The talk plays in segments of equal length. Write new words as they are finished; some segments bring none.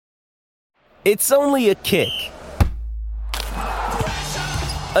It's only a kick,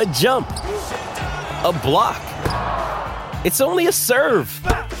 a jump, a block. It's only a serve.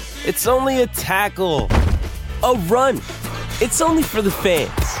 It's only a tackle, a run. It's only for the fans.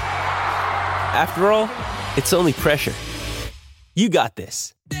 After all, it's only pressure. You got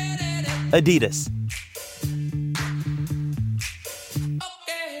this. Adidas.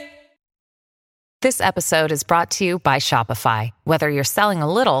 This episode is brought to you by Shopify. Whether you're selling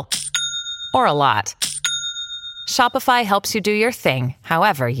a little or a lot, Shopify helps you do your thing,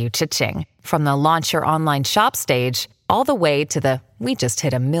 however you cha-ching. From the launch your online shop stage, all the way to the we just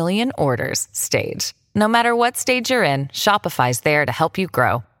hit 1 million orders stage. No matter what stage you're in, Shopify's there to help you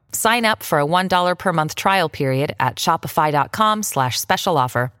grow. Sign up for a $1 per month trial period at shopify.com/special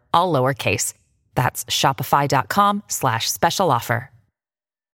offer, all lowercase. That's shopify.com/special offer.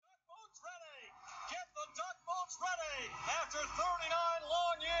 Get the duck boats ready! After 39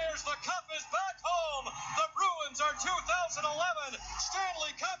 long years, the Cup is back home! The Bruins are 2011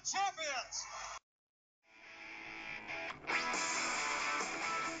 Stanley Cup champions!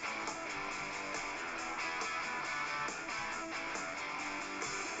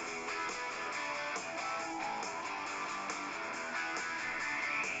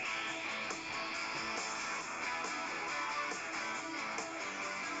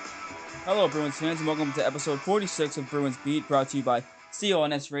 Hello, Bruins fans, and welcome to episode 46 of Bruins Beat, brought to you by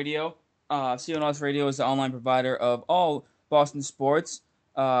CLNS Radio. CLNS Radio is the online provider of all Boston sports.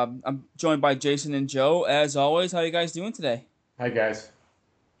 I'm joined by Jason and Joe. As always, how are you guys doing today? Hi, guys.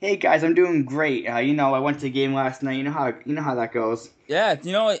 Hey guys, I'm doing great. I went to the game last night. You know how that goes. Yeah,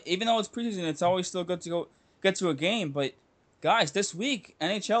 even though it's preseason, it's always still good to go get to a game. But guys, this week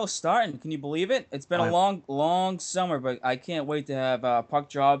NHL is starting. Can you believe it? It's been a long summer, but I can't wait to have puck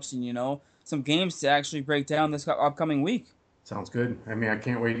drops and some games to actually break down this upcoming week. Sounds good. I mean, I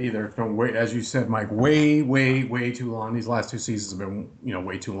can't wait either. It's been as you said, Mike, way too long. These last two seasons have been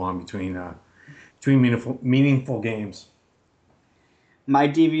way too long between meaningful games. My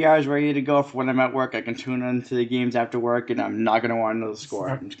DVR is ready to go for when I'm at work. I can tune into the games after work, and I'm not going to want to know the score.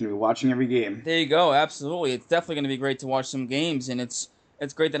 I'm just going to be watching every game. There you go. Absolutely. It's definitely going to be great to watch some games, and it's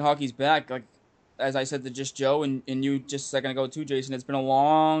great that hockey's back. Like, as I said to just Joe and you just a second ago too, Jason, it's been a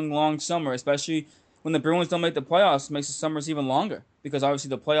long summer, especially when the Bruins don't make the playoffs. It makes the summers even longer because obviously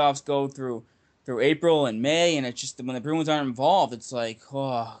the playoffs go through April and May, and it's just when the Bruins aren't involved, it's like,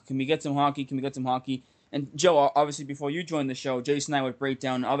 can we get some hockey? And Joe, obviously, before you joined the show, Jason and I would break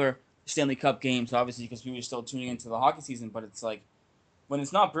down other Stanley Cup games, obviously, because we were still tuning into the hockey season. But it's like, when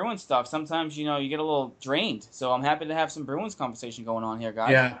it's not Bruins stuff, sometimes, you get a little drained. So I'm happy to have some Bruins conversation going on here,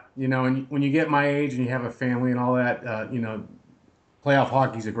 guys. Yeah, and when you get my age and you have a family and all that, playoff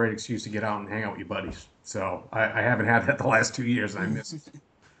hockey is a great excuse to get out and hang out with your buddies. So I haven't had that the last 2 years, and I miss it.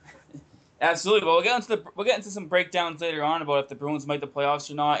 Absolutely. Well, we'll get into some breakdowns later on about if the Bruins make the playoffs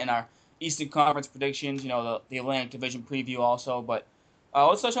or not in our Eastern Conference predictions, the Atlantic Division preview also. But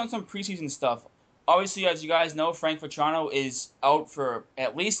let's touch on some preseason stuff. Obviously, as you guys know, Frank Vatrano is out for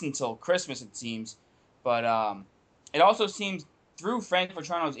at least until Christmas, it seems. But it also seems through Frank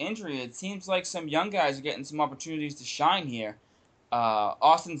Vatrano's injury, it seems like some young guys are getting some opportunities to shine here.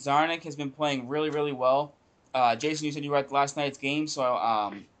 Austin Czarnik has been playing really, really well. Jason, you said you were at last night's game, so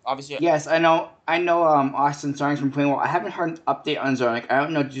obviously. Yes, I know. Austin Czarnik's been playing well. I haven't heard an update on Czarnik. I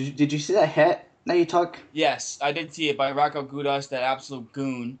don't know. Did you see that hit that you took? Yes, I did see it by Rocco Gudas, that absolute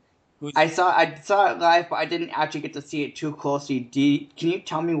goon. I saw it live, but I didn't actually get to see it too closely. Can you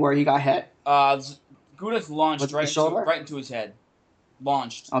tell me where he got hit? Gudas launched right into his head.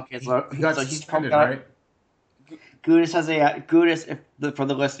 Launched. Okay, so he's probably right? Gudas has for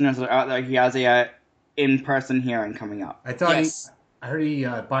the listeners that are out there, he has a in-person hearing coming up. I heard he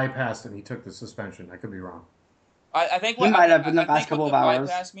bypassed and he took the suspension. I could be wrong. I think he might have been the past couple of hours. What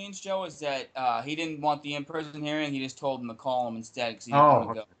bypass means, Joe, is that he didn't want the in-person hearing. He just told him to call him instead because he didn't want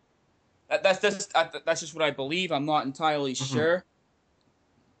to go. That's just what I believe. I'm not entirely sure.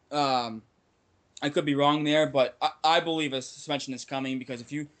 I could be wrong there, but I believe a suspension is coming because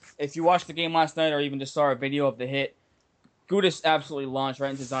if you watched the game last night or even just saw a video of the hit, Gudas absolutely launched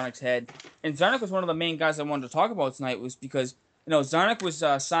right into Czarnik's head. And Czarnik was one of the main guys I wanted to talk about tonight was because, Czarnik was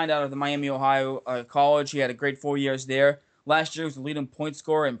signed out of the Miami, Ohio college. He had a great 4 years there. Last year he was the leading point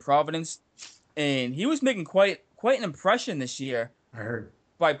scorer in Providence. And he was making quite an impression this year. I heard.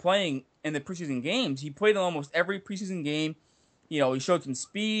 By playing in the preseason games. He played in almost every preseason game. He showed some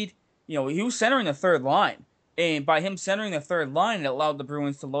speed. He was centering the third line. And by him centering the third line, it allowed the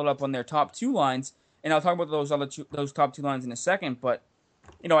Bruins to load up on their top two lines. And I'll talk about those top two lines in a second. But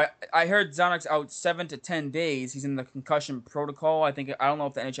I heard Zarnik's out 7 to 10 days. He's in the concussion protocol. I don't know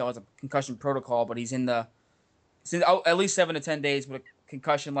if the NHL has a concussion protocol, but he's in out at least 7 to 10 days with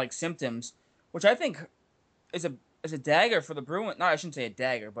concussion-like symptoms, which I think is a dagger for the Bruins. No, I shouldn't say a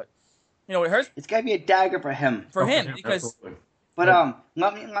dagger, but it hurts. It's gotta be a dagger for him. Because. Absolutely. But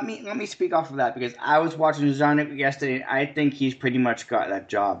let me speak off of that because I was watching Zarnik yesterday. And I think he's pretty much got that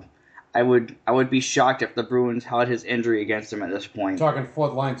job. I would be shocked if the Bruins held his injury against him at this point. Talking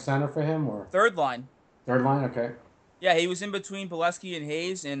fourth line center for him or Third line. third line? Okay. Yeah, he was in between Bolesky and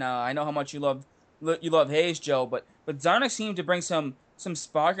Hayes, and I know how much you love Hayes, Joe, but Zarnik seemed to bring some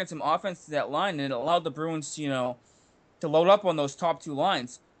spark and some offense to that line, and it allowed the Bruins to load up on those top two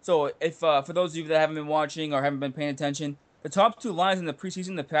lines. So if for those of you that haven't been watching or haven't been paying attention, the top two lines in the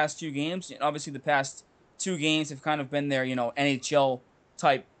preseason, the past 2 games, and obviously the past 2 games have kind of been their NHL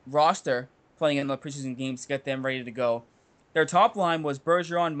type roster, playing in the preseason games to get them ready to go. Their top line was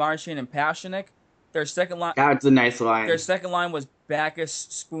Bergeron, Marchand, and Pasternak. Their second line. That's a nice line. Their second line was Backes,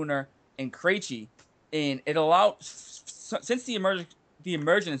 Spooner, and Krejci, and it allowed since the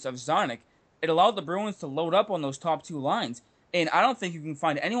emergence of Zarnik, it allowed the Bruins to load up on those top 2 lines. And I don't think you can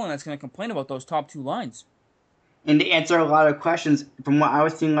find anyone that's going to complain about those top 2 lines. And to answer a lot of questions, from what I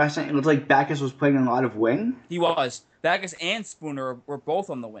was seeing last night, it looked like Backes was playing a lot of wing. He was. Backes and Spooner were both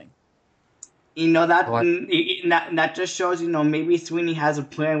on the wing. That just shows, maybe Sweeney has a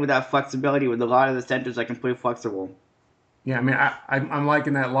plan with that flexibility with a lot of the centers that can play flexible. Yeah, I mean, I'm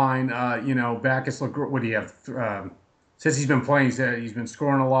liking that line. Backes look. What do you have? Since he's been playing, he's been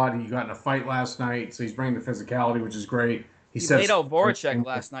scoring a lot. He got in a fight last night, so he's bringing the physicality, which is great. He laid out Voracek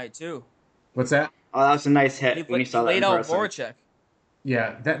last night too. What's that? Oh, that was a nice hit when you saw that. Laid out Voracek.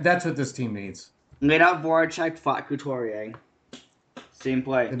 Yeah, that's what this team needs. Laid out Voracek, fought Couturier. Same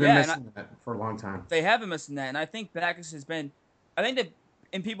play. They've been missing that for a long time. They have been missing that, and I think Backes has been. I think that,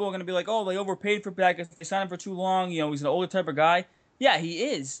 and people are going to be like, "Oh, they overpaid for Backes. They signed him for too long. He's an older type of guy." Yeah, he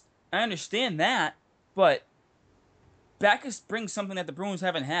is. I understand that, but Backes brings something that the Bruins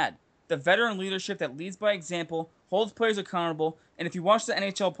haven't had: the veteran leadership that leads by example, holds players accountable. And if you watched the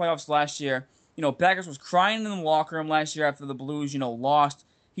NHL playoffs last year, Backes was crying in the locker room last year after the Blues, lost.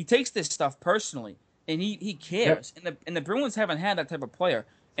 He takes this stuff personally, and he cares. Yep. And the Bruins haven't had that type of player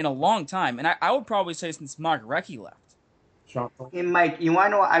in a long time. And I would probably say since Mark Recchi left. Hey, Mike, you want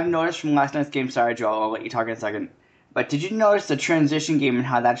to know what I've noticed from last night's game? Sorry, Joel, I'll let you talk in a second. But did you notice the transition game and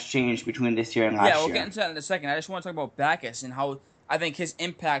how that's changed between this year and last year? Yeah, we'll get into that in a second. I just want to talk about Backes and how I think his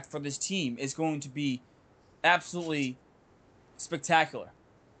impact for this team is going to be absolutely spectacular.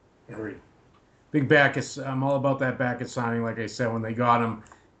 Agreed. Big Backes. I'm all about that Backes signing. Like I said, when they got him,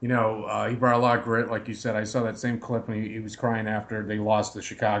 he brought a lot of grit. Like you said, I saw that same clip when he was crying after they lost to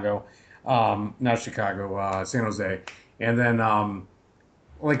Chicago. San Jose. And then,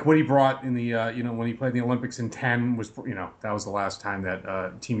 like what he brought in the, when he played in the Olympics in 10 was, that was the last time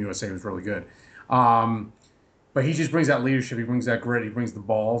that Team USA was really good. But he just brings that leadership. He brings that grit. He brings the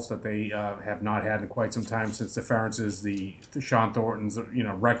balls that they have not had in quite some time since the Ferences, the Sean Thorntons,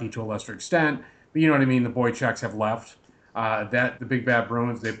 Recchi to a lesser extent. But you know what I mean? The Boychuk's have left. The Big Bad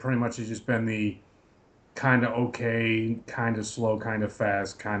Bruins, they've pretty much just been the kind of okay, kind of slow, kind of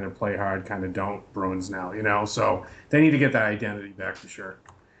fast, kind of play hard, kind of don't Bruins now, So they need to get that identity back for sure.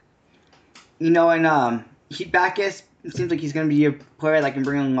 Backes seems like he's going to be a player that can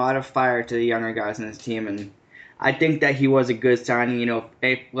bring a lot of fire to the younger guys in his team, and I think that he was a good signing.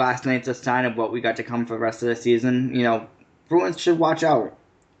 Last night's a sign of what we got to come for the rest of the season. Bruins should watch out.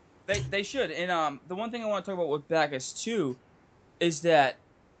 They should. And the one thing I want to talk about with Backes too is that,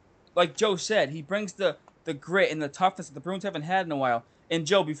 like Joe said, he brings the grit and the toughness that the Bruins haven't had in a while. And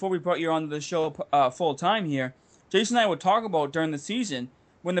Joe, before we brought you on the show full time here, Jason and I would talk about during the season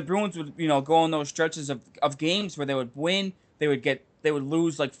when the Bruins would go on those stretches of games where they would win, they would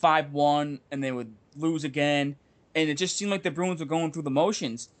lose like 5-1, and they would lose again, and it just seemed like the Bruins were going through the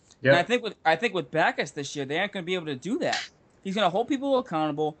motions. Yep. And I think with Backes this year, they aren't going to be able to do that. He's going to hold people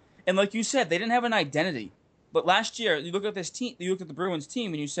accountable, and like you said, they didn't have an identity. But last year, you look at this team, you looked at the Bruins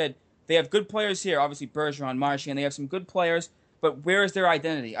team, and you said they have good players here. Obviously, Bergeron, Marchand, they have some good players. But where is their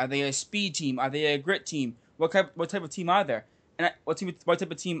identity? Are they a speed team? Are they a grit team? What type of team are they? And what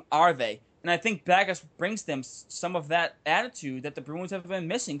type of team are they? And I think Backes brings them some of that attitude that the Bruins have been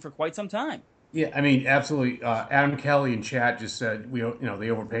missing for quite some time. Yeah, I mean, absolutely. Adam Kelly in chat just said they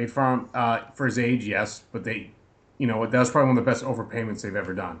overpaid for him for his age. Yes, but that was probably one of the best overpayments they've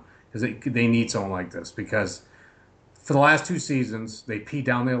ever done because they need someone like this because for the last 2 seasons they pee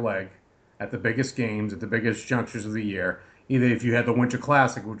down their leg at the biggest games, at the biggest junctures of the year. Either if you had the Winter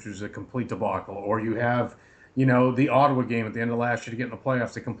Classic, which was a complete debacle, or you have The Ottawa game at the end of last year to get in the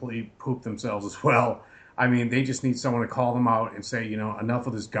playoffs, they completely pooped themselves as well. I mean, they just need someone to call them out and say, enough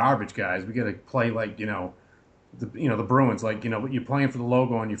of this garbage, guys. We got to play like, the Bruins, like, you're playing for the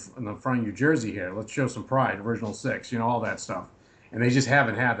logo on the front of your jersey here. Let's show some pride, original six, all that stuff. And they just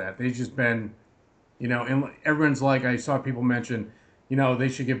haven't had that. They've just been, and everyone's like, I saw people mention, they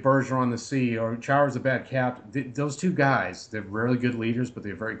should get Bergeron on the C or Chara's a bad captain. Those two guys, they're really good leaders, but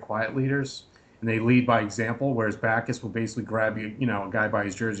they're very quiet leaders. And they lead by example, whereas Backes will basically grab you, a guy by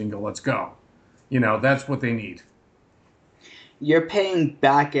his jersey and go, let's go. That's what they need. You're paying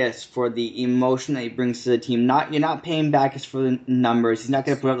Backes for the emotion that he brings to the team. You're not paying Backes for the numbers. He's not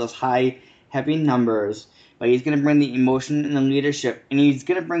going to put up those high, heavy numbers, but he's going to bring the emotion and the leadership, and he's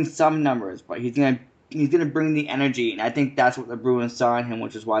going to bring some numbers, but he's going to bring the energy, and I think that's what the Bruins saw in him,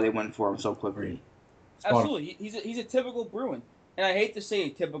 which is why they went for him so quickly. Absolutely, he's a typical Bruin, and I hate to say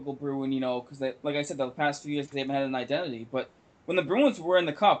typical Bruin, because like I said, the past few years they haven't had an identity. But when the Bruins were in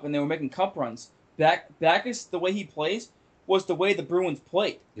the Cup and they were making Cup runs, Backes, the way he plays, was the way the Bruins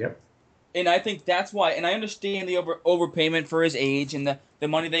played. Yep. And I think that's why, and I understand the overpayment for his age and the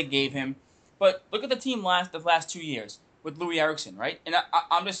money they gave him, but look at the team the last 2 years with Louis Eriksson, right? And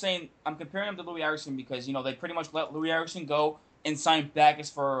I'm just saying, I'm comparing him to Louis Eriksson because, they pretty much let Louis Eriksson go and sign Backes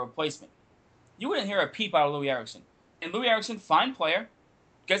for a replacement. You wouldn't hear a peep out of Louis Eriksson. And Louis Eriksson, fine player,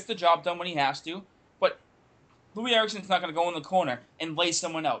 gets the job done when he has to, but Louis Eriksson's not going to go in the corner and lay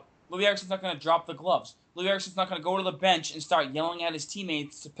someone out. Louis Eriksson's not going to drop the gloves. Louis Eriksson's not going to go to the bench and start yelling at his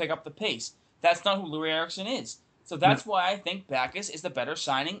teammates to pick up the pace. That's not who Louis Eriksson is. So that's why I think Backes is the better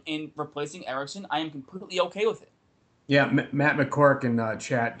signing in replacing Eriksson. I am completely okay with it. Yeah, Matt McCork in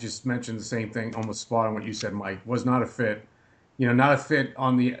chat just mentioned the same thing, almost spot on what you said, Mike. Was not a fit. Not a fit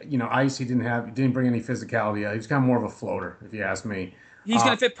on the ice. He didn't bring any physicality. He was kind of more of a floater, if you ask me. He's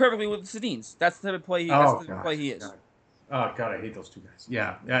going to fit perfectly with the Sedins. That's the type of play. That's the type of play he is. God. Oh God, I hate those two guys.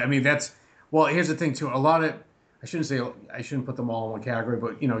 Yeah. I mean well. Here's the thing too. A lot of I shouldn't put them all in one category,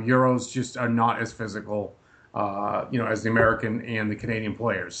 but Euros just are not as physical, as the American and the Canadian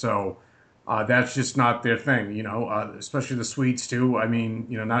players. So that's just not their thing. Especially the Swedes too. I mean,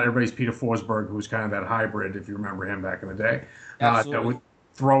 not everybody's Peter Forsberg, who was kind of that hybrid, if you remember him back in the day. That would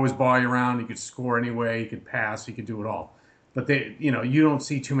throw his body around. He could score anyway. He could pass. He could do it all. But you don't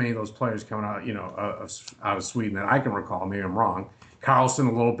see too many of those players coming out, out of Sweden that I can recall. Maybe I'm wrong. Carlson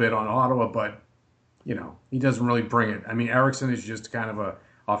a little bit on Ottawa, but he doesn't really bring it. I mean, Eriksson is just kind of a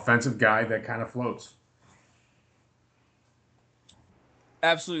offensive guy that kind of floats.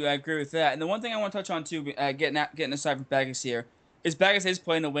 Absolutely, I agree with that. And the one thing I want to touch on too, getting aside from Backes here, is Backes is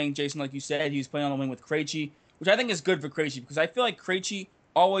playing the wing. Jason, like you said, he's playing on the wing with Krejci, which I think is good for Krejci because I feel like Krejci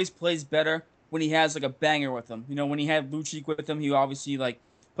always plays better when he has like a banger with him. When he had Lucic with him, he obviously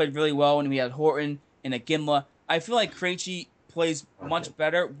played really well. When we had Horton and Ginla, I feel like Krejci plays much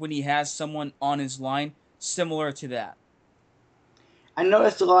better when he has someone on his line similar to that. I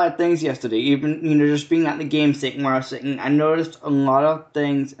noticed a lot of things yesterday, even just being at the game sitting where I was sitting. I noticed a lot of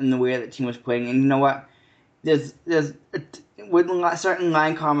things in the way that the team was playing, and you know what? With certain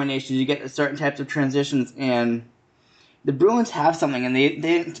line combinations, you get certain types of transitions, and the Bruins have something, and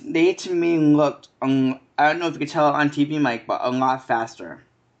they to me looked, I don't know if you could tell it on TV, Mike, but a lot faster.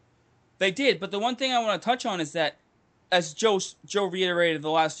 They did, but the one thing I want to touch on is that, as Joe reiterated the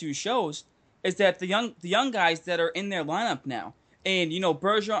last few shows, is that the young guys that are in their lineup now, and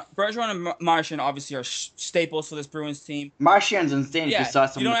Bergeron and Marchand obviously are staples for this Bruins team. Marchand's insane. Yeah, if you saw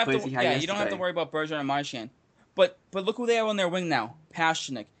some of the plays he had yesterday. yesterday. You don't have to worry about Bergeron and Marchand, but look who they have on their wing now,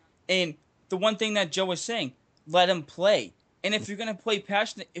 Pastrnak. And the one thing that Joe was saying, let him play. And if you're gonna play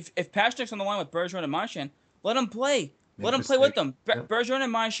Pastrnak, if Pastrak's on the line with Bergeron and Marchand, let him play. Let him play with them. Bergeron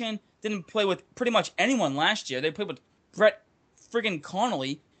and Marchand didn't play with pretty much anyone last year. They played with Brett friggin'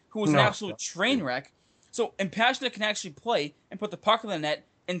 Connolly, who was an absolute train wreck. So, and Pastrnak can actually play and put the puck in the net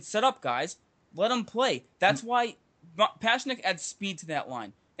and set up guys. Let him play. That's why Pastrnak adds speed to that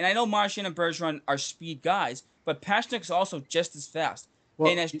line. And I know Marchand and Bergeron are speed guys, but Pastrak's also just as fast.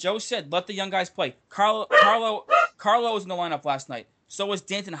 Well, and as Joe said, let the young guys play. Carlo was in the lineup last night. So was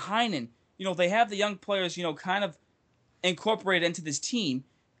Danton Heinen. They have the young players, kind of incorporated into this team.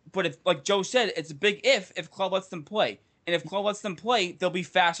 But if, like Joe said, it's a big if Claude lets them play. And if Claude lets them play, they'll be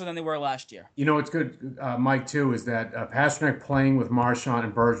faster than they were last year. What's good, Mike, too, is that Pastrnak playing with Marchand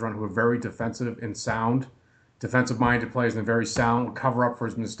and Bergeron, who are very defensive and sound, defensive-minded players and very sound, will cover up for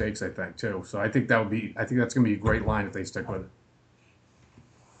his mistakes, I think, too. So I think that's going to be a great line if they stick with it.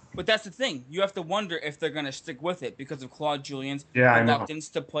 But that's the thing. You have to wonder if they're going to stick with it because of Claude Julien's reluctance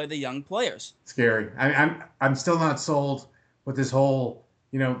to play the young players. Scary. I'm still not sold with this whole,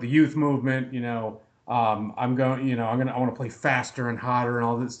 the youth movement, I'm going, you know, I want to play faster and hotter and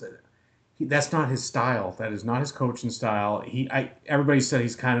all this. That's not his style. That is not his coaching style. Everybody said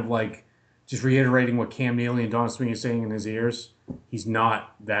he's kind of like just reiterating what Cam Neely and Don Sweeney are saying in his ears. He's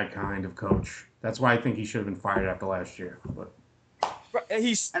not that kind of coach. That's why I think he should have been fired after last year. But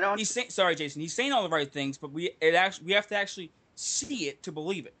he's saying, sorry, Jason. He's saying all the right things, but we have to actually see it to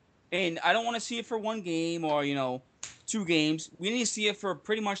believe it. And I don't want to see it for one game or 2 games. We need to see it for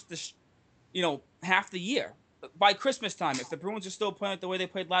pretty much half the year. By Christmas time, if the Bruins are still playing the way they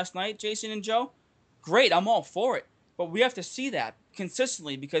played last night, Jason and Joe, great, I'm all for it. But we have to see that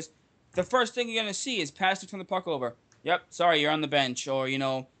consistently, because the first thing you're going to see is Pastor turn the puck over. Yep, sorry, you're on the bench. Or,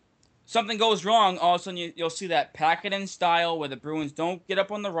 something goes wrong, all of a sudden you'll see that pack-it-in style where the Bruins don't get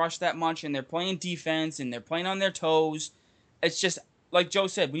up on the rush that much and they're playing defense and they're playing on their toes. It's just, like Joe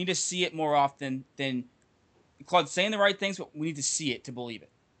said, we need to see it more often than Claude saying the right things, but we need to see it to believe it.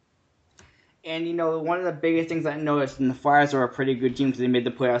 And, one of the biggest things I noticed, and the Flyers are a pretty good team because they made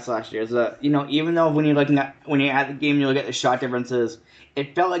the playoffs last year, is that, even though when you're at the game, you look at the shot differences,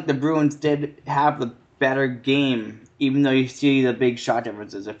 it felt like the Bruins did have the better game, even though you see the big shot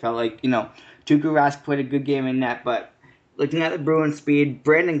differences. It felt like, Tuukka Rask played a good game in net, but looking at the Bruins' speed,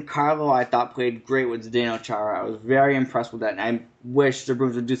 Brandon Carlo, I thought, played great with Zdeno Chara. I was very impressed with that, and I wish the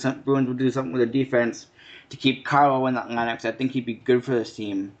Bruins would do something with their defense to keep Carlo in that lineup, because I think he'd be good for this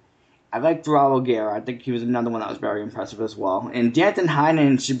team. I like Raul Guerra. I think he was another one that was very impressive as well. And Danton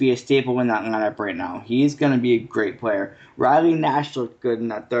Heinen should be a staple in that lineup right now. He's going to be a great player. Riley Nash looked good in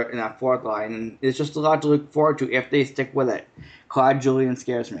that fourth line, and it's just a lot to look forward to if they stick with it. Claude Julien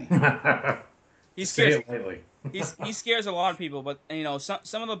scares me. He scares he scares a lot of people, but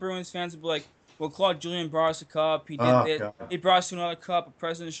some of the Bruins fans will be like, "Well, Claude Julien brought us a cup. He did it. God. He brought us another cup, a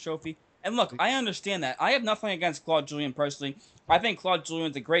President's Trophy." And look, I understand that. I have nothing against Claude Julien personally. I think Claude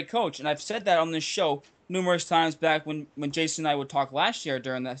Julien's a great coach, and I've said that on this show numerous times back when Jason and I would talk last year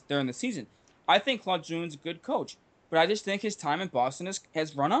during the season. I think Claude Julien's a good coach, but I just think his time in Boston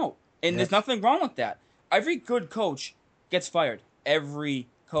has run out, and there's nothing wrong with that. Every good coach gets fired. Every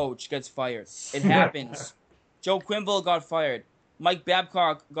coach gets fired. It happens. Joe Quenneville got fired. Mike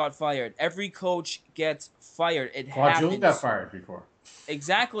Babcock got fired. Every coach gets fired. It happens. Claude Julien got fired before.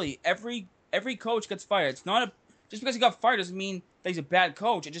 Exactly. Every coach gets fired. It's not just because he got fired doesn't mean that he's a bad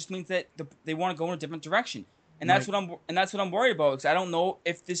coach. It just means that they want to go in a different direction, and that's what I'm worried about. Because I don't know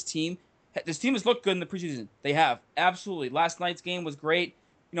if this team has looked good in the preseason. They have, absolutely. Last night's game was great.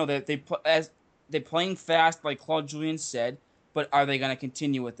 They're playing fast, like Claude Julien said. But are they going to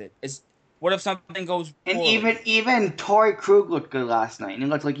continue with it? What if something goes and forward? even Torrey Krug looked good last night, and it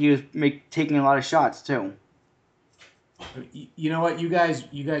looked like he was taking a lot of shots too. You know what, you guys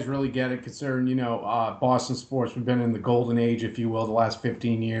really get it, considering Boston sports. We've been in the golden age, if you will, the last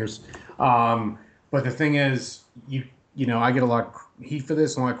 15 years. But the thing is, I get a lot of heat for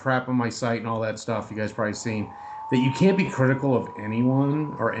this, and a lot of crap on my site and all that stuff. You guys probably seen that you can't be critical of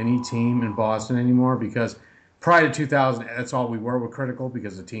anyone or any team in Boston anymore, because prior to 2000, that's all we were critical,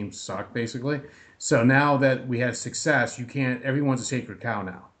 because the team sucked basically. So now that we have success, you can't. Everyone's a sacred cow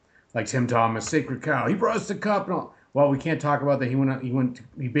now, like Tim Thomas, sacred cow. He brought us the cup and all. Well, we can't talk about that.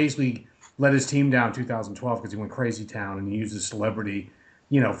 He basically let his team down in 2012 because he went crazy town and he used his celebrity,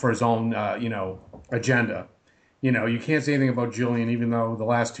 for his own, agenda. You can't say anything about Julien, even though the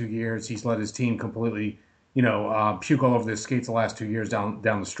last 2 years he's let his team completely, puke all over the skates the last 2 years down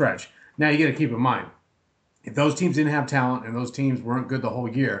the stretch. Now you got to keep in mind, if those teams didn't have talent and those teams weren't good the whole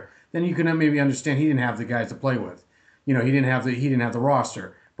year, then you can maybe understand he didn't have the guys to play with. He didn't have the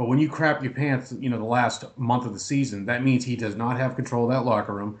roster. But when you crap your pants, the last month of the season, that means he does not have control of that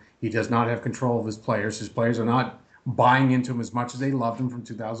locker room. He does not have control of his players. His players are not buying into him as much as they loved him from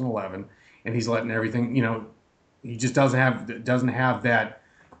 2011, and he's letting everything. He just doesn't have that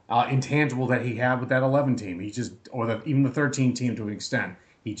intangible that he had with that 11 team. Even the 13 team to an extent.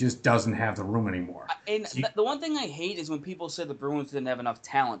 He just doesn't have the room anymore. And the one thing I hate is when people say the Bruins didn't have enough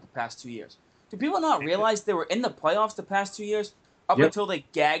talent the past 2 years. Do people not realize they were in the playoffs the past 2 years? Until they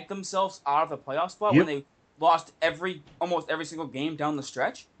gagged themselves out of the playoff spot when they lost almost every single game down the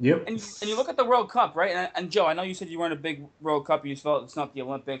stretch. Yep. And you look at the World Cup, right? And Joe, I know you said you weren't a big World Cup. You felt it's not the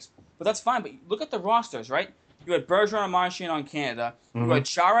Olympics. But that's fine. But look at the rosters, right? You had Bergeron and Marchand on Canada. Mm-hmm. You had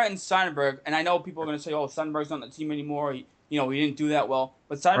Chara and Seidenberg. And I know people are going to say, Seidenberg's not on the team anymore. He didn't do that well.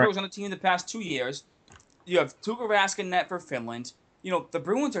 But Seidenberg was on the team the past 2 years. You have Tuukka Rask in net for Finland. The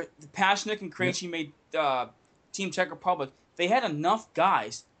Bruins are Pasechnik and Krejci made Team Czech Republic. They had enough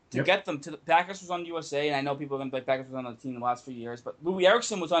guys to get them to the Backes was on USA, and I know people are going to be like Backes was on the team the last few years, but Louis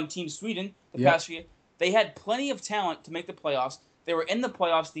Eriksson was on Team Sweden the past few years. They had plenty of talent to make the playoffs. They were in the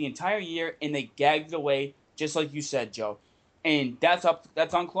playoffs the entire year, and they gagged it away, just like you said, Joe. And that's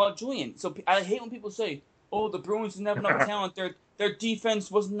on Claude Julien. So I hate when people say, "Oh, the Bruins didn't have enough talent. Their defense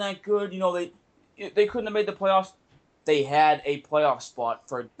wasn't that good. They couldn't have made the playoffs." They had a playoff spot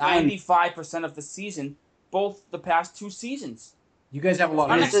for 95% of the season, both the past 2 seasons. You guys have a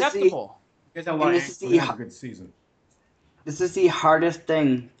lot. Unacceptable. You guys have a lot. Have a good season. This is the hardest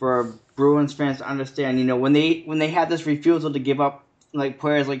thing for Bruins fans to understand. When they have this refusal to give up like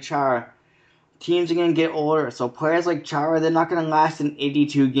players like Chara, teams are gonna get older. So players like Chara, they're not gonna last an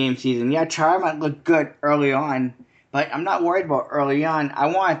 82 game season. Yeah, Chara might look good early on, but I'm not worried about early on. I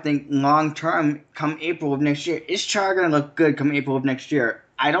want to think long term. Come April of next year, is Chara gonna look good? Come April of next year,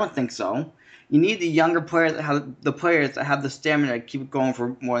 I don't think so. You need the younger players that have the stamina to keep going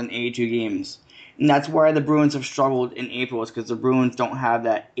for more than 82 games. And that's why the Bruins have struggled in April, is because the Bruins don't have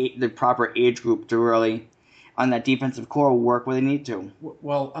the proper age group to really, on that defensive core, work where they need to.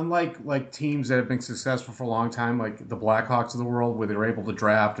 Well, unlike teams that have been successful for a long time, like the Blackhawks of the world, where they're able to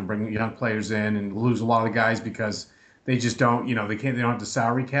draft and bring young players in and lose a lot of guys because they just don't, they don't have the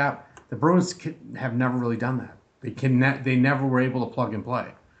salary cap. The Bruins have never really done that. They never were able to plug and play.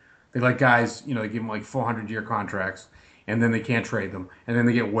 They let guys, they give them like 400-year contracts, and then they can't trade them, and then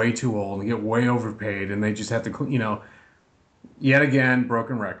they get way too old and they get way overpaid, and they just have to, yet again,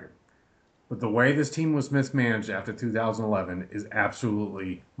 broken record. But the way this team was mismanaged after 2011 is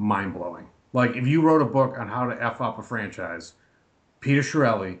absolutely mind-blowing. Like, if you wrote a book on how to F up a franchise, Peter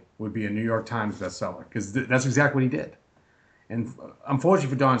Chiarelli would be a New York Times bestseller, because that's exactly what he did. And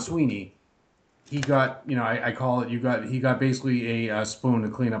unfortunately for Don Sweeney, he got, I call it, he got basically a spoon to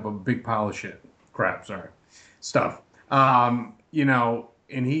clean up a big pile of stuff. And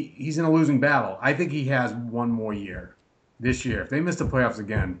he's in a losing battle. I think he has one more year this year. If they miss the playoffs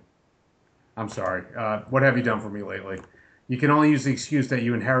again, I'm sorry. What have you done for me lately? You can only use the excuse that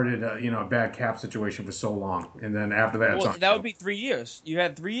you inherited a bad cap situation for so long, and then after that, that would be 3 years. You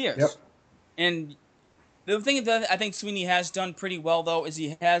had 3 years. Yep. And the thing that I think Sweeney has done pretty well, though, is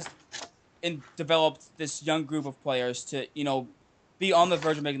he has developed this young group of players to, be on the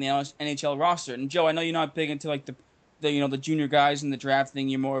verge of making the NHL roster. And Joe, I know you're not big into like the junior guys in the draft thing.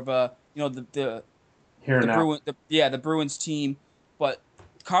 You're more of a the Bruins team. But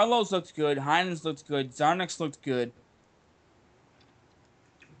Carlos looked good. Heinen's looked good. Zarnik's looked good.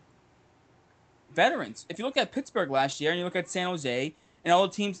 Veterans. If you look at Pittsburgh last year and you look at San Jose and all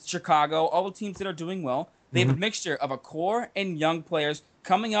the teams, Chicago, all the teams that are doing well, they have a mixture of a core and young players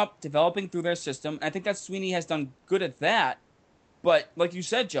coming up, developing through their system. And I think that Sweeney has done good at that. But like you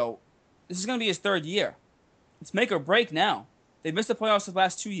said, Joe, this is going to be his 3rd year. It's make or break now. They've missed the playoffs the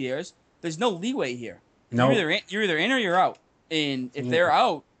last 2 years. There's no leeway here. No. You're either in or you're out. And if they're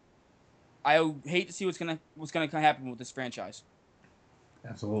out, I hate to see what's gonna happen with this franchise.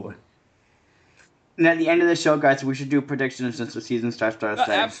 Absolutely. And at the end of the show, guys, we should do predictions since the season starts.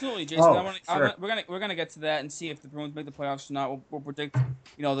 Absolutely, Jason. Sure. We're gonna get to that and see if the Bruins make the playoffs or not. We'll predict,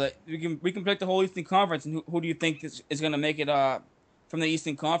 that we can predict the whole Eastern Conference and who do you think is gonna make it from the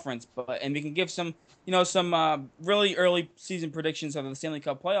Eastern Conference. And we can give some really early season predictions of the Stanley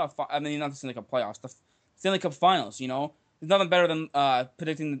Cup playoff. I mean, not the Stanley Cup playoffs, the Stanley Cup Finals. There's nothing better than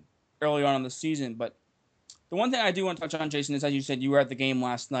predicting early on in the season. But the one thing I do want to touch on, Jason, is, as you said, you were at the game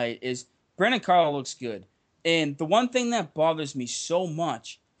last night, is Brandon Carlo looks good. And the one thing that bothers me so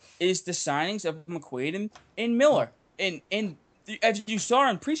much is the signings of McQuaid and Miller. And as you saw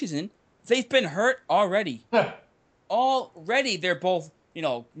in preseason, they've been hurt already. Already, they're both,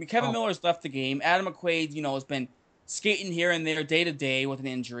 Kevin Miller's left the game. Adam McQuaid, has been skating here and there day to day with an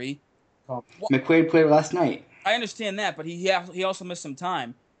injury. McQuaid played last night. I understand that, but he also missed some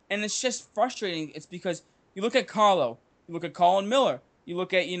time. And it's just frustrating. It's because you look at Carlo, you look at Colin Miller, you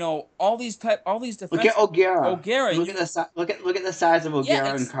look at all these defense. Look at O'Gara. Look at the size of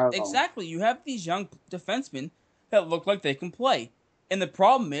O'Gara and Carlo. Exactly. You have these young defensemen that look like they can play, and the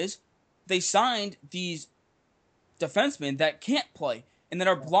problem is they signed these defensemen that can't play and that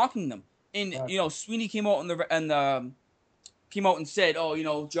are blocking them. And Sweeney came out and said,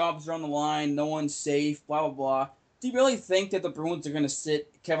 jobs are on the line, no one's safe, blah blah blah. Do you really think that the Bruins are going to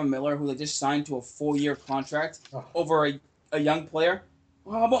sit Kevin Miller, who they just signed to a 4-year contract, over a young player?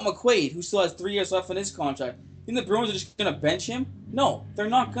 Well, how about McQuaid, who still has 3 years left on his contract? You think the Bruins are just going to bench him? No, they're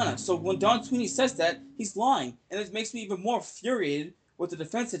not going to. So when Don Sweeney says that, he's lying. And it makes me even more infuriated with the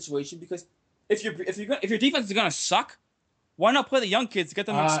defense situation, because if your defense is going to suck, why not play the young kids to get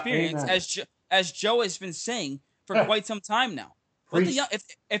them experience, as Joe has been saying for quite some time now?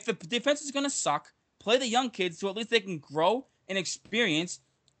 If the defense is going to suck, play the young kids so at least they can grow and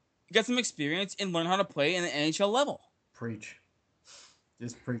get some experience and learn how to play in the NHL level. Preach.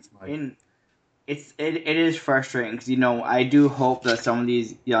 Just preach, Mike. And it is frustrating because I do hope that some of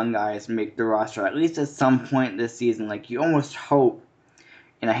these young guys make the roster at least at some point this season. Like you almost hope,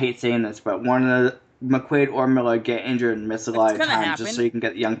 and I hate saying this, but one of the McQuaid or Miller get injured and miss a lot of time just so you can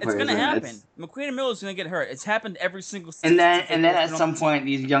get the young players in. It's gonna happen. McQuaid and Miller's gonna get hurt. It's happened every single And season. then at some point,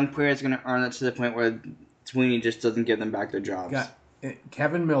 these young players are gonna earn it to the point where Sweeney just doesn't give them back their jobs.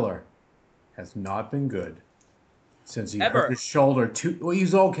 Kevin Miller has not been good since he hurt his shoulder. Well,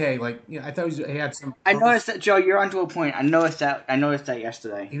 he's okay. Like I thought he had some. I noticed that, Joe. You're onto a point. I noticed that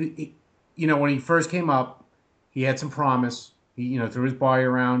yesterday. When he first came up, he had some promise. He threw his body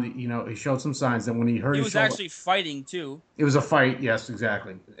around. He showed some signs that when he hurt his shoulder, he was actually fighting too. It was a fight. Yes,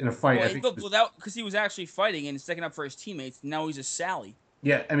 exactly. In a fight, because he was actually fighting and sticking up for his teammates. Now he's a Sally.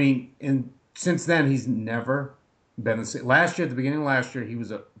 Yeah, I mean, and since then he's never been the same. Last year, at the beginning of last year, he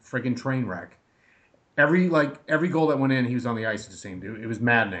was a friggin' train wreck. Every goal that went in, he was on the ice with the same dude. It was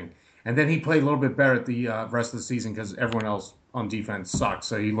maddening. And then he played a little bit better at the rest of the season because everyone else on defense sucked.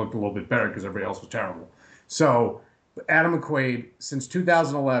 So he looked a little bit better because everybody else was terrible. So Adam McQuaid, since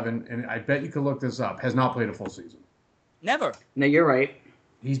 2011, and I bet you could look this up, has not played a full season. Never. No, you're right.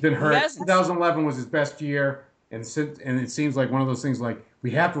 He's been hurt. 2011 was his best year, and it seems like one of those things like we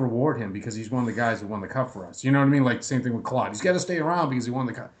have to reward him because he's one of the guys who won the cup for us. You know what I mean? Like the same thing with Claude. He's got to stay around because he won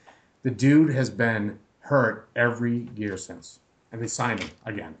the cup. The dude has been hurt every year since, and they signed him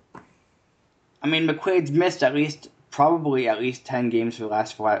again. I mean, McQuaid's missed probably at least 10 games for the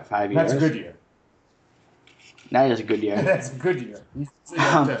last 5 years. That's a good year. That is a good year. That's a good year.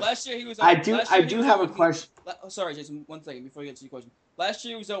 Last year he was. I do have a question. Sorry, Jason. 1 second before you get to your question. Last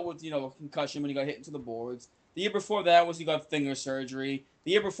year he was out with a concussion when he got hit into the boards. The year before that was he got finger surgery.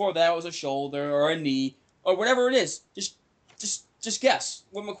 The year before that was a shoulder or a knee or whatever it is. Just guess.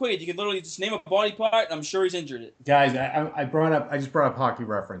 With McQuaid, you can literally just name a body part, and I'm sure he's injured it. Guys, I just brought up hockey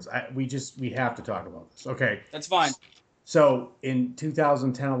reference. We have to talk about this. Okay. That's fine. So in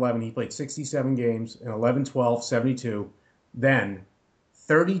 2010-11, he played 67 games, in 11-12, 72, then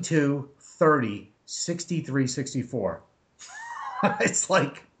 32, 30, 63, 64. It's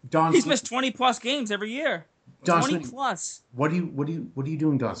like Don. He's missed 20+ games every year. Don 20+. Sweeney. What are you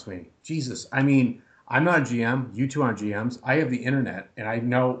doing, Don Sweeney? Jesus. I mean, I'm not a GM. You two aren't GMs. I have the internet, and I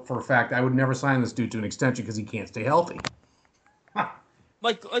know for a fact I would never sign this dude to an extension because he can't stay healthy.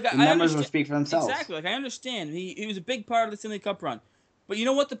 Like the numbers will speak for themselves. Exactly. Like I understand, he was a big part of the Stanley Cup run, but you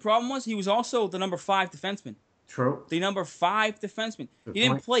know what the problem was? He was also the number 5 defenseman. True. The number 5 defenseman. He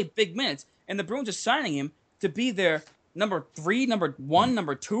didn't play big minutes, and the Bruins are signing him to be their number 3, number 1,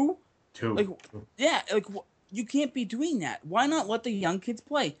 number 2. You can't be doing that. Why not let the young kids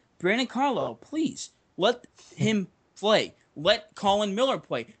play? Brandon Carlo, please let him play. Let Colin Miller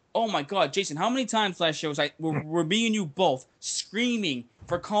play. Oh my God, Jason! How many times last year were me and you both screaming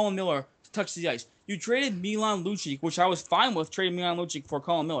for Colin Miller to touch the ice? You traded Milan Lucic, which I was fine with trading Milan Lucic for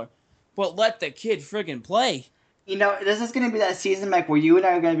Colin Miller, but let the kid friggin' play. This is going to be that season, Mike, where you and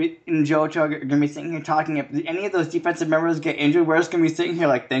I are going to be, and Joe are going to be sitting here talking. If any of those defensive members get injured, we're just going to be sitting here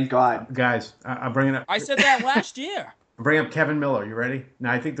like, thank God. Guys, I'm bringing up. I said that last year. I'm bringing up Kevin Miller. You ready?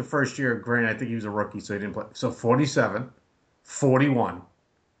 Now, I think the first year, granted, I think he was a rookie, so he didn't play. So 47, 41,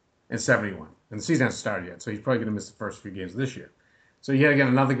 and 71. And the season hasn't started yet, so he's probably going to miss the first few games this year. So you got to get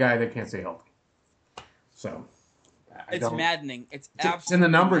another guy that can't stay healthy. So it's maddening. It's absolutely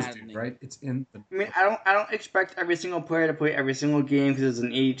in the numbers, maddening. dude, right? It's in. I mean, I don't expect every single player to play every single game because it's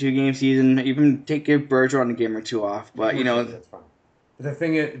an 82-game season. Even give Bergeron a game or two off, but that's fine. But the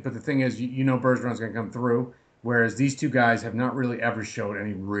thing is, Bergeron's going to come through. Whereas these two guys have not really ever showed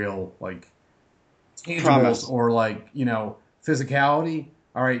any real tangibles promise or physicality.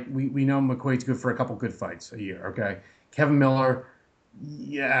 All right, we know McQuaid's good for a couple good fights a year. Okay, Kevin Miller,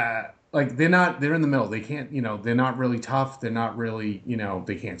 yeah, they're in the middle. They can't, they're not really tough. They're not really,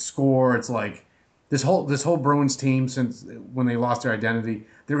 they can't score. It's like this whole Bruins team since when they lost their identity,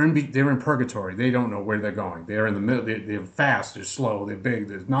 they're in purgatory. They don't know where they're going. They're in the middle. They're fast. They're slow. They're big.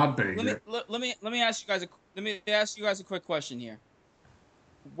 They're not big. Let me ask you guys a quick question here.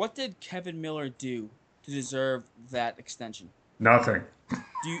 What did Kevin Miller do to deserve that extension? Nothing.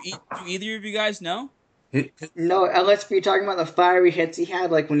 Do either of you guys know? No, unless you're talking about the fiery hits he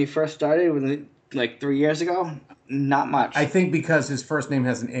had when he first started, 3 years ago. Not much. I think because his first name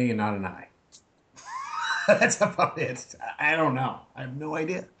has an A and not an I. That's about it. I don't know. I have no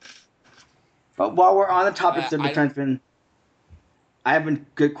idea. But while we're on the topic of defensemen, I have a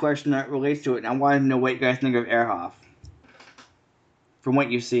good question that relates to it, and I want to know what you guys think of Ehrhoff from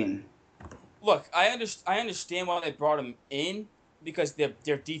what you've seen. Look, I understand why they brought him in because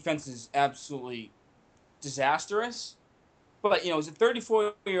their defense is absolutely disastrous. But, he's a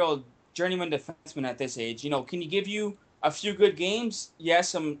 34-year-old journeyman defenseman at this age. Can he give you a few good games?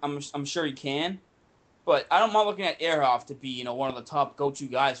 Yes, I'm sure he can. But I'm not looking at Ehrhoff to be, one of the top go-to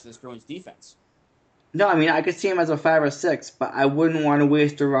guys for this Bruins defense. No, I mean, I could see him as a 5 or 6, but I wouldn't want to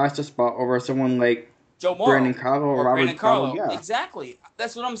waste a roster spot over someone like Joe Morrow. Brandon Carlo or Robert Brandon Carlo. Yeah. Exactly.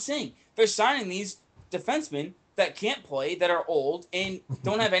 That's what I'm saying. They're signing these defensemen that can't play, that are old, and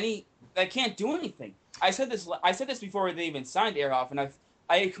don't have any, that can't do anything. I said this before they even signed Ehrhoff, and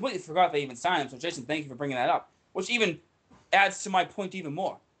I completely forgot they even signed him, so Jason, thank you for bringing that up, which even adds to my point even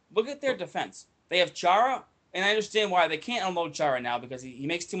more. Look at their defense. They have Chara, and I understand why they can't unload Chara now because he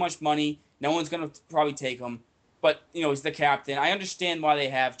makes too much money. No one's going to probably take him, but, he's the captain. I understand why they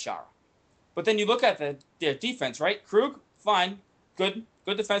have Chara. But then you look at their defense, right? Krug, fine. Good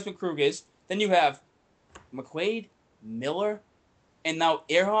defenseman Krug is. Then you have McQuaid, Miller, and now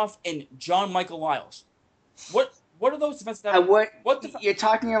Ehrhoff and John Michael Lyles. What are those defense? You're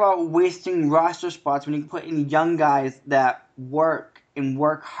talking about wasting roster spots when you put in young guys that work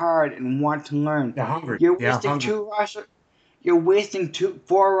hard and want to learn. They're hungry. You're wasting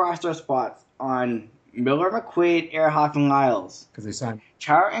 4 roster spots on Miller, McQuaid, Ehrhoff, and Lyles. Because they signed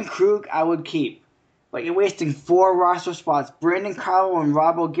Chara and Krug, I would keep. But you're wasting 4 roster spots. Brandon Carlo and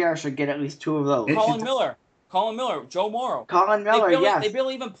Rob O'Gara should get at least 2 of those. Colin Miller, Joe Morrow. Colin Miller, yes. They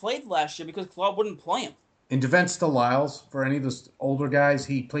barely even played last year because Claude wouldn't play him. In defense to Lyles, for any of those older guys,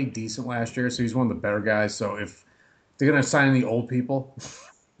 he played decent last year, so he's one of the better guys. So if they're going to sign any old people...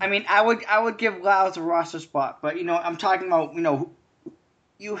 I mean, I would give Lyles a roster spot, but, I'm talking about,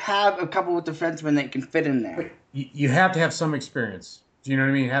 you have a couple of defensemen that can fit in there. You have to have some experience. Do you know what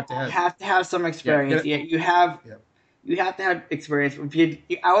I mean? You have to have some experience. Yeah, you have to have experience.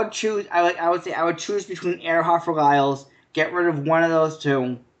 I would choose between Ehrhoff or Lyles. Get rid of one of those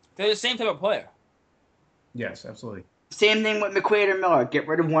two. They're the same type of player. Yes, absolutely. Same thing with McQuaid or Miller. Get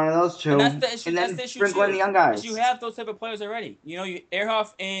rid of one of those two, and that's the issue sprinkle in the young guys. You have those type of players already.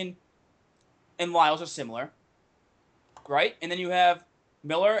 Ehrhoff and Lyles are similar, right? And then you have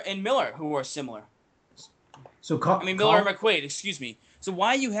Miller who are similar. So Miller and McQuaid, excuse me. So why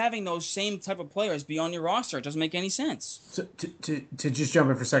are you having those same type of players be on your roster? It doesn't make any sense. So to just jump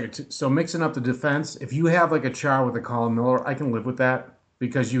in for a second, so mixing up the defense, if you have like a Char with a Colin Miller, I can live with that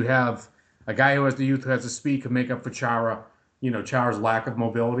because you have a guy who has the youth, who has the speed, can make up for Chara, Chara's lack of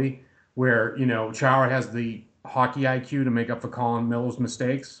mobility, where, Chara has the hockey IQ to make up for Colin Miller's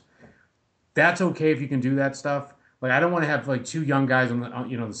mistakes. That's okay if you can do that stuff. Like, I don't want to have, like, 2 young guys on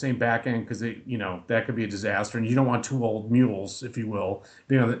the, the same back end because, that could be a disaster. And you don't want 2 old mules, if you will.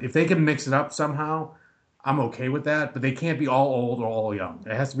 If they can mix it up somehow, I'm okay with that. But they can't be all old or all young.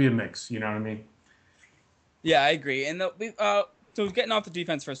 It has to be a mix. You know what I mean? Yeah, I agree. And so getting off the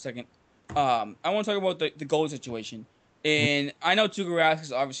defense for a second, I want to talk about the goal situation. And I know Tuukka Rask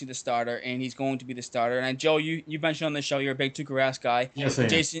is obviously the starter, and he's going to be the starter. And Joe, you mentioned on the show you're a big Tuukka Rask guy. Yes, I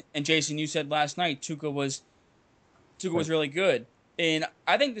am. Jason, you said last night Tuukka was really good. And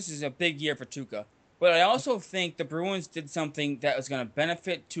I think this is a big year for Tuukka. But I also think the Bruins did something that was going to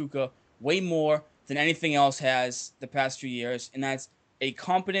benefit Tuukka way more than anything else has the past few years, and that's a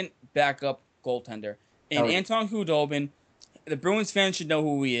competent backup goaltender. And Anton Khudobin, the Bruins fans should know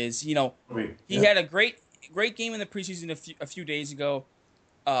who he is. He had a great game in the preseason a few days ago,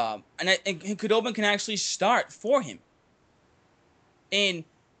 and Khudobin can actually start for him. And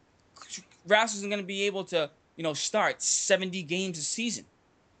Rask isn't going to be able to start 70 games a season.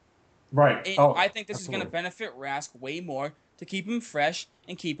 Right. And I think this is going to benefit Rask way more to keep him fresh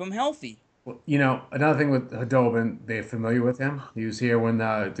and keep him healthy. Well, another thing with Khudobin, they're familiar with him. He was here when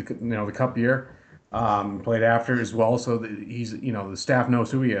the Cup year. Played after as well, so he's the staff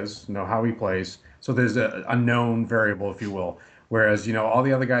knows who he is, how he plays. So there's a known variable, if you will. Whereas all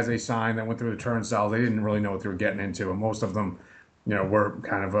the other guys they signed that went through the turnstile, they didn't really know what they were getting into, and most of them, were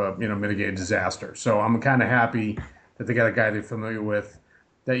kind of a mitigated disaster. So I'm kind of happy that they got a guy they're familiar with.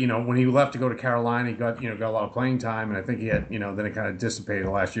 That when he left to go to Carolina, he got got a lot of playing time, and I think he had then it kind of dissipated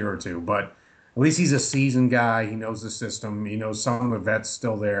the last year or two. But at least he's a seasoned guy. He knows the system. He knows some of the vets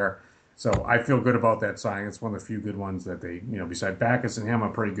still there. So I feel good about that signing. It's one of the few good ones that they, beside Backus and him, a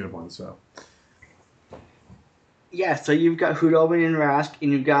pretty good one. So. Yeah, so you've got Khudobin and Rask,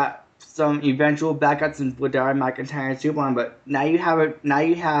 and you've got some eventual backups in Vladar, McIntyre, and Subban. But now you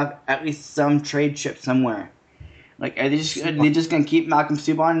have at least some trade chip somewhere. Like, are they just going to keep Malcolm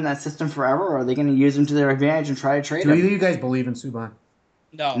Subban in that system forever, or are they going to use him to their advantage and try to trade him? Do either of you guys believe in Subban?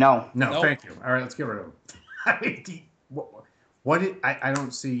 No. Nope. Thank you. All right, let's get rid of him. I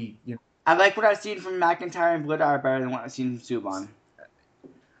don't see. I like what I've seen from McIntyre and Vladar better than what I've seen from Subban.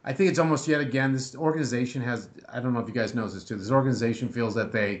 I think it's almost yet again this organization has. I don't know if you guys know this too. This organization feels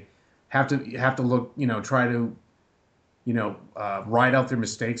that they have to look, try to, ride out their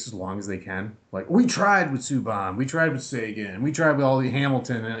mistakes as long as they can. Like we tried with Subban, we tried with Sagan, we tried with all the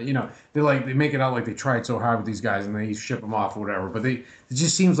Hamilton, and they make it out like they tried so hard with these guys and they ship them off or whatever. But it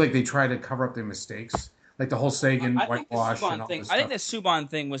just seems like they try to cover up their mistakes, like the whole Sagan whitewash and all this stuff. I think the Subban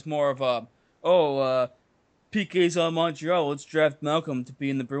thing was more of a PK's on Montreal. Let's draft Malcolm to be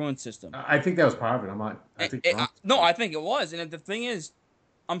in the Bruins system. I think that was part of it. I think it was. And the thing is,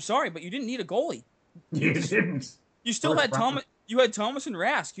 I'm sorry, but you didn't need a goalie. You didn't. You still had Thomas. You had Thomas and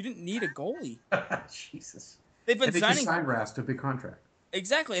Rask. You didn't need a goalie. Jesus. They signed Rask to a big contract.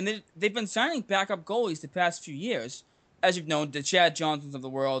 Exactly, and they've been signing backup goalies the past few years, as you've known, the Chad Johnsons of the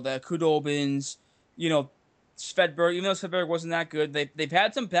world, the Kudobins, Svedberg. Even though Svedberg wasn't that good, they've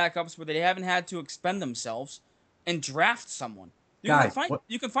had some backups where they haven't had to expend themselves and draft someone. You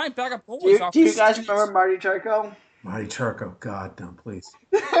can find backup goalies. Do you guys remember Marty Turco? Marty Turco, God, no, please.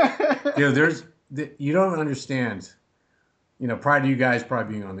 You don't understand. Prior to you guys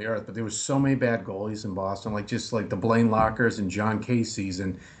probably being on the earth, but there was so many bad goalies in Boston, like the Blaine Lockers and John Casey's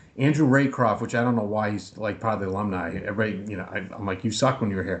and Andrew Raycroft, which I don't know why he's like part of the alumni. Everybody, I'm like, you suck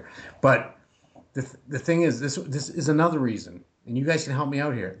when you were here. But the thing is, this is another reason, and you guys can help me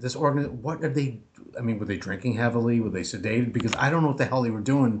out here. What are they? I mean, were they drinking heavily? Were they sedated? Because I don't know what the hell they were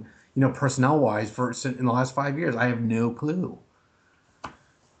doing, personnel wise, in the last 5 years. I have no clue.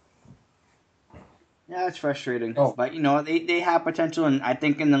 Yeah, it's frustrating. But, they have potential, and I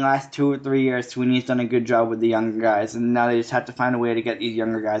think in the last 2 or 3 years, Sweeney's done a good job with the younger guys, and now they just have to find a way to get these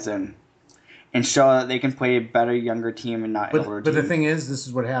younger guys in and show that they can play a better, younger team and not an older team. But the thing is, this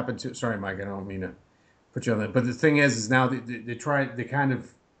is what happened to... Sorry, Mike, I don't mean to put you on that. But the thing is now the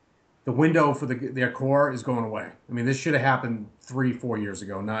window for their core is going away. I mean, this should have happened 3-4 years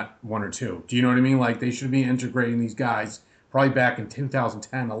ago, not 1 or 2. Do you know what I mean? Like, they should be integrating these guys probably back in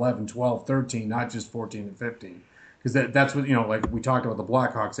 2010, 11, 12, 13, not just 14 and 15. Because that's what, like we talked about, the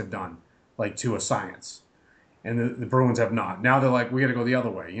Blackhawks have done, like, to a science. And the Bruins have not. Now they're like, we got to go the other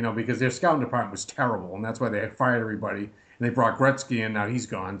way, because their scouting department was terrible. And that's why they had fired everybody. And they brought Gretzky in, now he's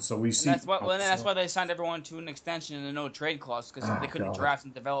gone. So we see... That's why they signed everyone to an extension and a no-trade clause, because they couldn't draft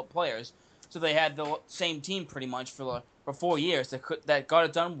and develop players. So they had the same team pretty much for 4 years that got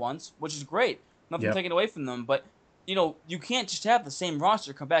it done once, which is great. Nothing taken away from them, but... you can't just have the same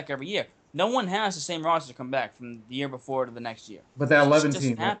roster come back every year. No one has the same roster come back from the year before to the next year. But that 11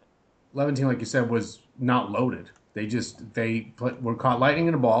 team, like you said, was not loaded. They were caught lightning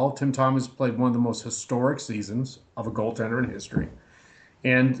in a ball. Tim Thomas played one of the most historic seasons of a goaltender in history.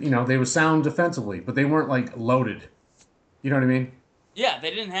 And, they were sound defensively, but they weren't, like, loaded. You know what I mean? Yeah,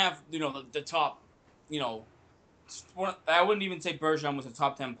 they didn't have, the top, I wouldn't even say Bergeron was a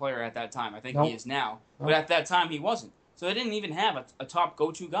top 10 player at that time. I think he is now. But at that time, he wasn't. So they didn't even have a top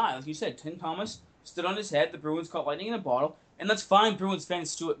go-to guy. Like you said, Tim Thomas stood on his head. The Bruins caught lightning in a bottle. And that's fine, Bruins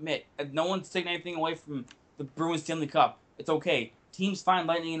fans, to admit. No one's taking anything away from the Bruins Stanley Cup. It's okay. Teams find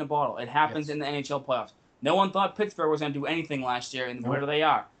lightning in a bottle. It happens in the NHL playoffs. No one thought Pittsburgh was going to do anything last year, and where they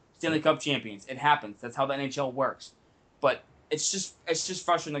are. Stanley Cup champions. It happens. That's how the NHL works. But it's just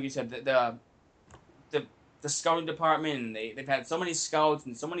frustrating, like you said. The scouting department, and they've had so many scouts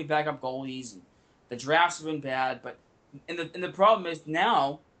and so many backup goalies, and the drafts have been bad. But and the problem is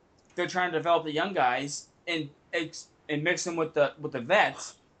now they're trying to develop the young guys and mix them with the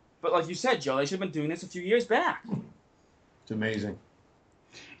vets. But like you said, Joe, they should have been doing this a few years back. It's amazing.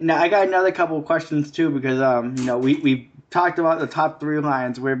 Now I got another couple of questions too, because we talked about the top 3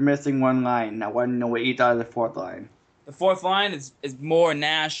 lines. We're missing one line. Now I want to know what you thought of the 4th line. The 4th line is more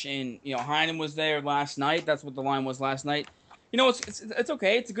Nash, and Heinen was there last night. That's what the line was last night. It's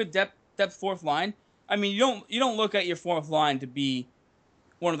okay. It's a good depth 4th line. I mean, you don't look at your 4th line to be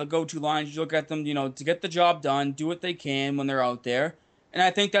one of the go-to lines. You look at them, to get the job done, do what they can when they're out there. And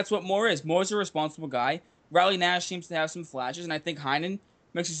I think that's what Moore is. Moore's a responsible guy. Riley Nash seems to have some flashes, and I think Heinen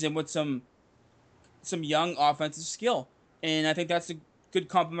mixes in with some young offensive skill. And I think that's a good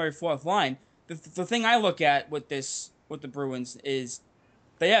complementary 4th line. The thing I look at with the Bruins is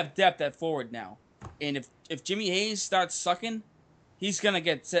they have depth at forward now. And if Jimmy Hayes starts sucking, he's going to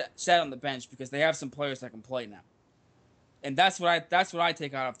get sat on the bench because they have some players that can play now. And that's what I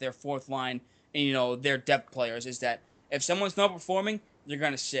take out of their 4th line and their depth players, is that if someone's not performing, you're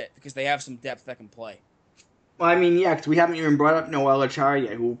going to sit because they have some depth that can play. Well, I mean, yeah, because we haven't even brought up Noel Acciari,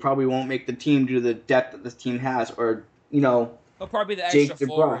 who probably won't make the team due to the depth that this team has, or he'll probably be the extra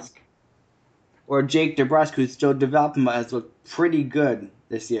forward. Or Jake DeBrusk, who's still developing, but has looked pretty good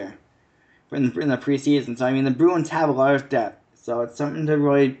this year in the preseason. So, I mean, the Bruins have a lot of depth. So it's something to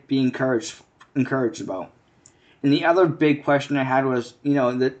really be encouraged about. And the other big question I had was,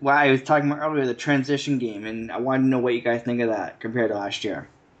 what I was talking about earlier, the transition game, and I wanted to know what you guys think of that compared to last year.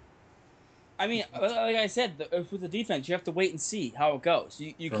 I mean, like I said, with the defense, you have to wait and see how it goes.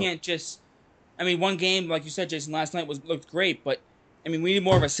 You can't just. I mean, one game, like you said, Jason, last night looked great, but I mean, we need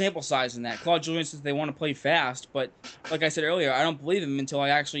more of a sample size than that. Claude Julien says they want to play fast, but like I said earlier, I don't believe him until I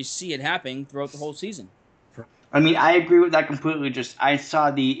actually see it happening throughout the whole season. I mean, I agree with that completely. Just I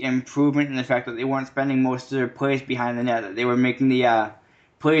saw the improvement in the fact that they weren't spending most of their plays behind the net; that they were making the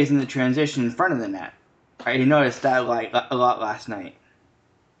plays in the transition in front of the net. I noticed that a lot last night.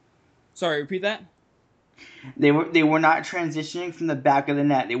 Sorry, repeat that. They were not transitioning from the back of the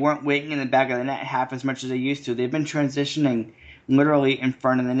net. They weren't waiting in the back of the net half as much as they used to. They've been transitioning literally in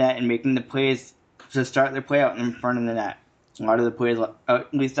front of the net and making the plays to start their play out in front of the net. A lot of the plays,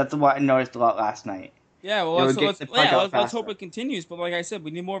 at least that's what I noticed a lot last night. Yeah, well, let's hope it continues. But like I said, we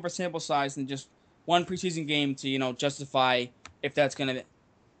need more of a sample size than just one preseason game to justify if that's going to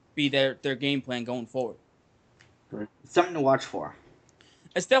be their game plan going forward. Something to watch for.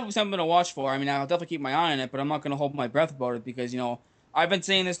 It's definitely something to watch for. I mean, I'll definitely keep my eye on it, but I'm not going to hold my breath about it because, I've been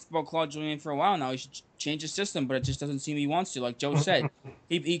saying this about Claude Julien for a while now. He should change his system, but it just doesn't seem he wants to. Like Joe said,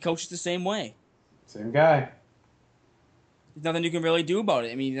 he coaches the same way. Same guy. There's nothing you can really do about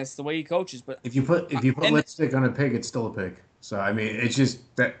it. I mean, that's the way he coaches. But if you put lipstick on a pig, it's still a pig. So I mean, it's just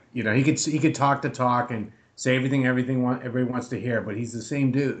that he could talk the talk and say everybody wants to hear, but he's the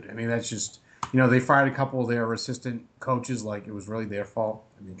same dude. I mean, that's just they fired a couple of their assistant coaches like it was really their fault.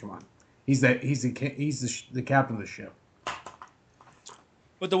 I mean, come on, he's the captain of the ship.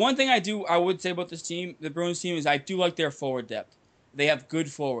 But the one thing I would say about this team, the Bruins team, is I do like their forward depth. They have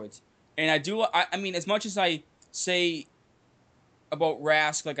good forwards, and I mean, as much as I say about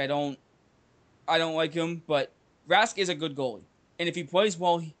Rask, like I don't like him, but Rask is a good goalie, and if he plays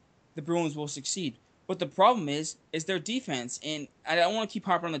well, the Bruins will succeed. But the problem is their defense, and I don't want to keep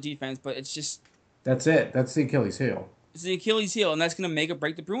harping on the defense, but it's just that's it. That's the Achilles heel. It's the Achilles heel, and that's going to make or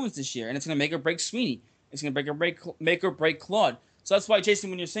break the Bruins this year, and it's going to make or break Sweeney. It's going to make or break Claude. So that's why,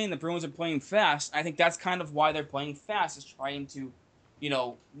 Jason, when you're saying the Bruins are playing fast, I think that's kind of why they're playing fast, is trying to,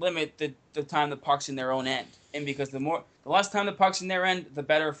 limit the time the puck's in their own end. And because the less time the puck's in their end, the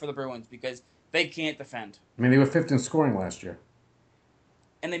better for the Bruins, because they can't defend. I mean, they were fifth in scoring last year.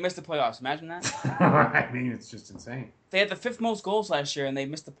 And they missed the playoffs. Imagine that. I mean, it's just insane. They had the fifth most goals last year, and they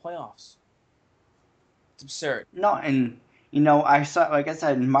missed the playoffs. It's absurd. No, and I saw, like I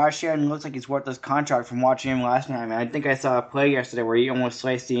said, Marchand looks like he's worth this contract from watching him last night. I mean, I think I saw a play yesterday where he almost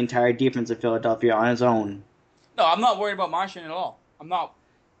sliced the entire defense of Philadelphia on his own. No, I'm not worried about Marchand at all. I'm not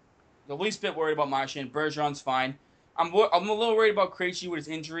the least bit worried about Marchand. Bergeron's fine. I'm a little worried about Krejci with his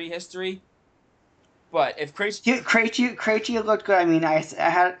injury history. But if Krejci looked good. I mean,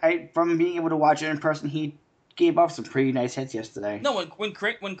 I from being able to watch it in person, he gave up some pretty nice hits yesterday. No, when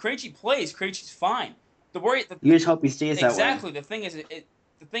Krejci plays, Krejci's fine. You just hope he stays that way. Exactly. The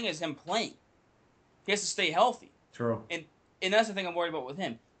thing is him playing. He has to stay healthy. True. And that's the thing I'm worried about with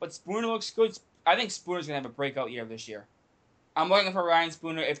him. But Spooner looks good. I think Spooner's gonna have a breakout year this year. I'm looking for Ryan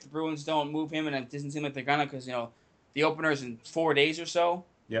Spooner if the Bruins don't move him, and it doesn't seem like they're gonna, because the opener's in 4 days or so.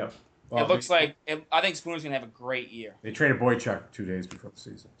 Yeah. Well, it looks like I think Spooner's gonna have a great year. They traded Boychuk 2 days before the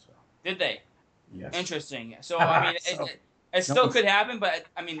season. So. Did they? Yes. Interesting. So I mean, it still could happen, but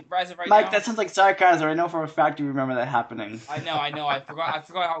I mean, rise of right Mike, now. that sounds like sarcasm. I know for a fact you remember that happening. I know. I forgot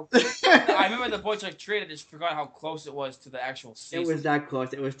how. I remember the Boychuk trade. I just forgot how close it was to the actual season. It was that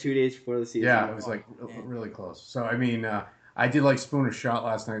close. It was 2 days before the season. Yeah, it was really close. So I mean, I did like Spooner's shot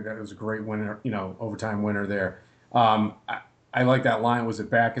last night. That was a great winner. Overtime winner there. I like that line. Was it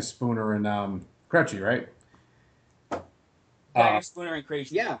Backus, Spooner, and Krejci, right? Backus, Spooner, and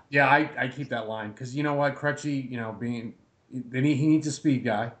Krejci. Yeah. Yeah, I keep that line because you know what, Krejci, he needs a speed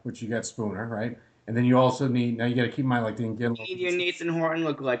guy, which you got Spooner, right? And then you also need, now you got to keep in mind, like the Ginla. You need your Nathan Horton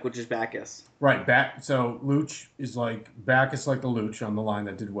lookalike, which is Backus. Right, so Luch is like, Backus like the Luch on the line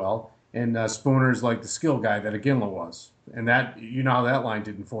that did well, and Spooner is like the skill guy that Ginla was. And that, how that line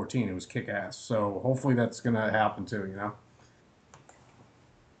did in 14, it was kick-ass. So hopefully that's going to happen too,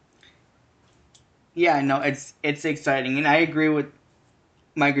 Yeah, no, it's exciting. And I agree with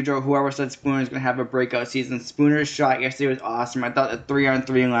Mike or Joe, whoever said Spooner's going to have a breakout season. Spooner's shot yesterday was awesome. I thought the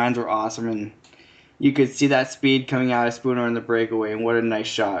 3-on-3 lines were awesome, and you could see that speed coming out of Spooner in the breakaway, and what a nice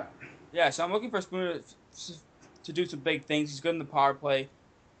shot. Yeah, so I'm looking for Spooner to do some big things. He's good in the power play.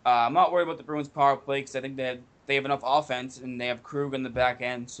 I'm not worried about the Bruins' power play because I think they have enough offense, and they have Krug in the back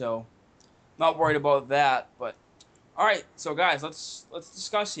end, so not worried about that. But all right, so guys, let's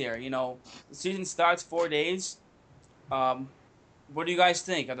discuss here. The season starts 4 days. What do you guys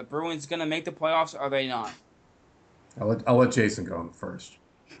think? Are the Bruins going to make the playoffs, or are they not? I'll let Jason go first.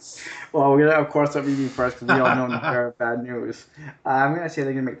 Well, we're going to, of course, let me be first because we all know they're bad news. I'm going to say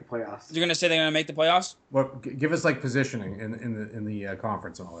they're going to make the playoffs. You're going to say they're going to make the playoffs? Well, give us like positioning in the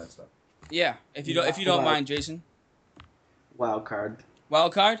conference and all that stuff. Yeah, if you don't mind, Jason. Wild card.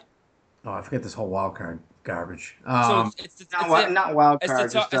 Wild card? Oh, I forget this whole wild card garbage. Not wild card.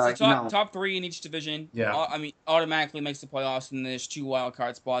 It's the top 3 in each division. Yeah. I mean, automatically makes the playoffs, and there's 2 wild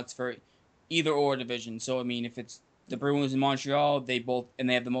card spots for either or division. So I mean, if it's the Bruins in Montreal, they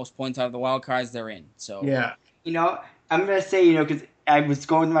have the most points out of the wild cards, they're in. So yeah, I'm gonna say because I was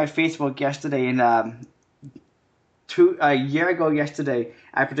going to my Facebook yesterday, and a year ago yesterday,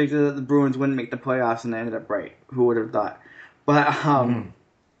 I predicted that the Bruins wouldn't make the playoffs, and I ended up right. Who would have thought? But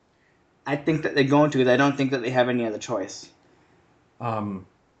I think that they're going to, because I don't think that they have any other choice.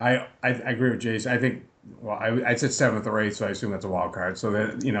 I agree with Jason. I think, well, I said 7th or 8th, so I assume that's a wild card. So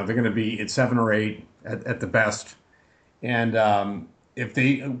that they're going to be at 7 or 8 at the best. And if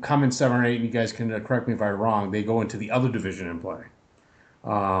they come in 7 or 8, and you guys can correct me if I'm wrong, they go into the other division and play.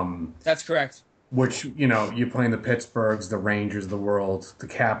 That's correct. Which, you're playing the Pittsburghs, the Rangers, the World, the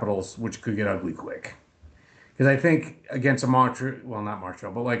Capitals, which could get ugly quick. Because I think against not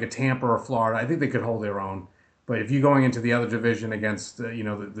Montreal, but like a Tampa or Florida, I think they could hold their own. But if you're going into the other division against,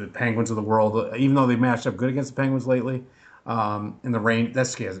 the Penguins of the world, even though they've matched up good against the Penguins lately, in the rain, that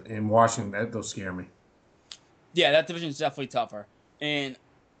scares. In Washington, those scare me. Yeah, that division is definitely tougher. And,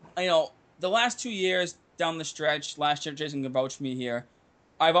 the last 2 years down the stretch, last year, Jason can vouch for me here,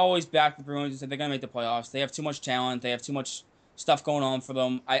 I've always backed the Bruins and said they're going to make the playoffs. They have too much talent. They have too much stuff going on for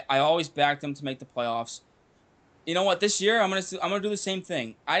them. I always backed them to make the playoffs. You know what? This year, I'm gonna do the same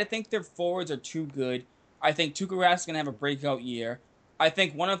thing. I think their forwards are too good. I think Tuukka Rask is going to have a breakout year. I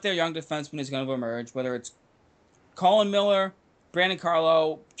think one of their young defensemen is going to emerge, whether it's Colin Miller, Brandon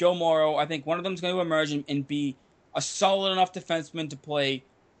Carlo, Joe Morrow. I think one of them is going to emerge and be a solid enough defenseman to play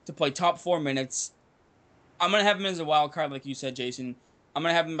top 4 minutes. I'm going to have him as a wild card, like you said, Jason. I'm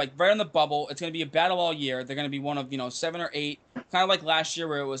going to have him like right on the bubble. It's going to be a battle all year. They're going to be one of 7 or 8, kind of like last year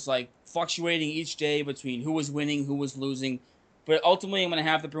where it was like fluctuating each day between who was winning, who was losing. But ultimately, I'm going to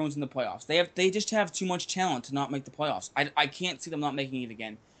have the Bruins in the playoffs. They just have too much talent to not make the playoffs. I can't see them not making it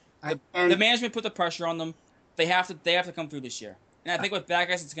again. The management put the pressure on them. They have to come through this year. And I think with back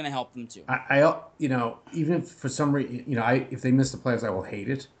guys, it's going to help them too. Even if for some reason, if they miss the playoffs, I will hate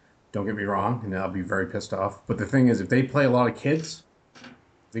it. Don't get me wrong, and I'll be very pissed off. But the thing is, if they play a lot of kids,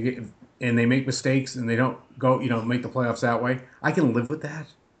 and they make mistakes and they don't go, make the playoffs that way, I can live with that.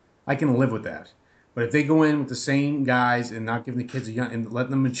 But if they go in with the same guys and not giving the kids and let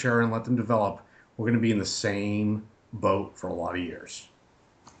them mature and let them develop, we're going to be in the same boat for a lot of years.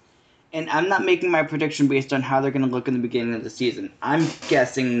 And I'm not making my prediction based on how they're going to look in the beginning of the season. I'm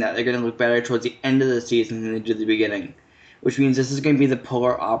guessing that they're going to look better towards the end of the season than they did the beginning, which means this is going to be the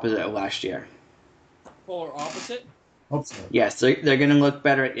polar opposite of last year. Polar opposite? Hope so. Yes, they're going to look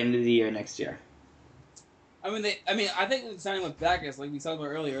better at the end of the year next year. I think signing with Backus, like we talked about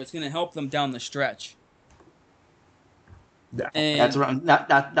earlier, it's going to help them down the stretch. Yeah. That's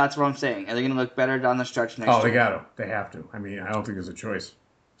what I'm saying. Are they going to look better down the stretch next year? Oh, they got to. They have to. I don't think there's a choice.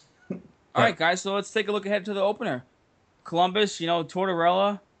 All right, guys, so let's take a look ahead to the opener. Columbus,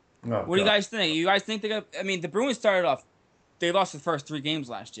 Tortorella. What do you guys think? You guys think the Bruins started off, they lost the first 3 games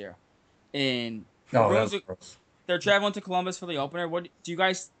last year. And Bruins they're traveling to Columbus for the opener. What do you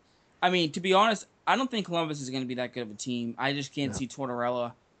guys, to be honest, I don't think Columbus is going to be that good of a team. I just can't see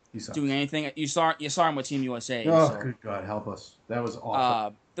Tortorella doing anything. You saw him with Team USA. Oh, good God, help us! That was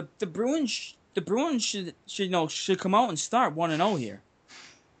awful. The Bruins should come out and start 1-0 here.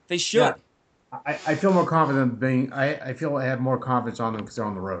 They should. Yeah. I feel more confident I feel I have more confidence on them because they're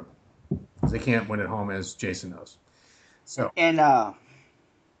on the road. Because they can't win at home, as Jason knows. So. And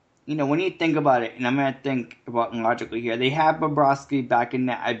when you think about it, and I'm going to think about it logically here, they have Bobrovsky back in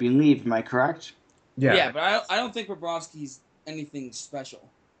net, I believe. Am I correct? Yeah. Yeah, but I don't think Bobrovsky's anything special.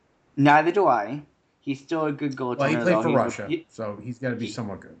 Neither do I. He's still a good goaltender. Well, he played for Russia, so he's got to be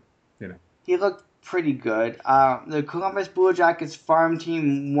somewhat good. He looked pretty good. The Columbus Blue Jackets farm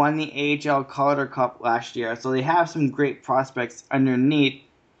team won the AHL Calder Cup last year, so they have some great prospects underneath.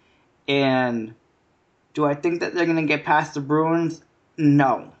 And do I think that they're going to get past the Bruins?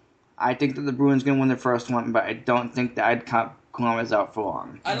 No. I think that the Bruins going to win the first one, but I don't think that I'd count Columbus out for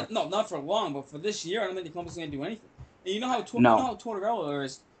long. Not for long, but for this year, I don't think the Columbus is going to do anything. And you know how Tortorella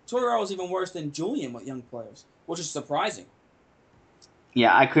is. Tortorella is even worse than Julien with young players, which is surprising.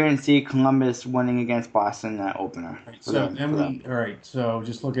 Yeah, I couldn't see Columbus winning against Boston in that opener. So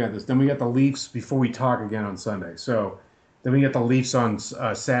just looking at this, then we got the Leafs before we talk again on Sunday. So Then we get the Leafs on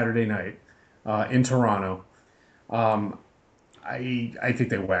Saturday night in Toronto. I think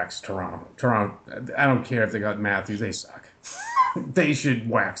they wax Toronto. Toronto. I don't care if they got Matthews. They suck. They should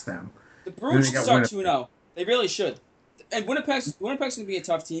wax them. The Bruins should start 2-0. They really should. And Winnipeg's going to be a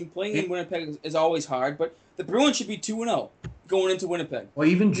tough team. Playing in Winnipeg is always hard, but the Bruins should be 2-0 going into Winnipeg. Well,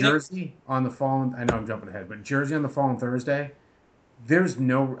 even Jersey on the phone. I know I'm jumping ahead, but Jersey on the phone Thursday. There's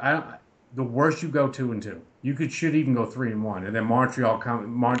no. The worst you go 2-2. You should even go 3-1, and then Montreal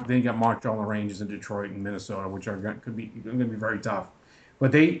then you got Montreal and the Rangers in Detroit and Minnesota, which are going to be very tough.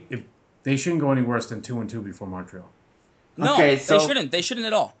 But they shouldn't go any worse than 2-2 before Montreal. No, okay, so they shouldn't. They shouldn't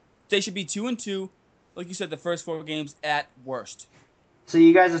at all. They should be 2-2, like you said, the first 4 games at worst. So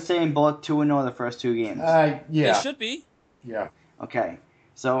you guys are saying both 2-0 the first 2 games? Yeah. They should be. Yeah. Okay.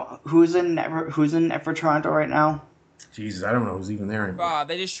 So who's in net for Toronto right now? Jesus, I don't know who's even there anymore.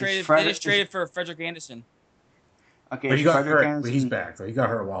 They just traded for Frederik Andersen. Okay, but he got hurt. But he's back. So he got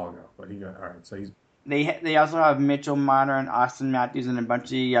hurt a while ago. But he got all right. So he's. They also have Mitchell Marner and Austin Matthews and a bunch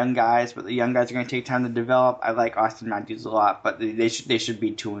of young guys, but the young guys are going to take time to develop. I like Austin Matthews a lot, but they should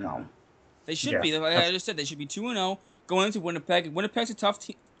be 2-0. They should be. Like I just said, they should be 2-0 going into Winnipeg. Winnipeg's a tough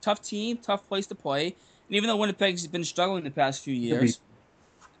team, tough place to play. And even though Winnipeg's been struggling the past few years,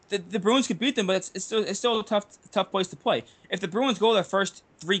 the Bruins could beat them, but it's still a tough place to play. If the Bruins go their first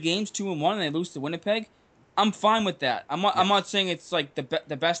 3 games 2-1 and they lose to Winnipeg, I'm fine with that. I'm not saying it's like the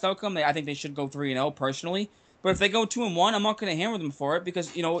best outcome. I think they should go 3-0 personally. But if they go 2-1, I'm not going to hammer them for it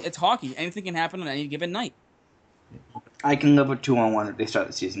because it's hockey. Anything can happen on any given night. I can live with 2-1 if they start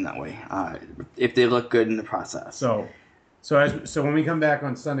the season that way. If they look good in the process. So when we come back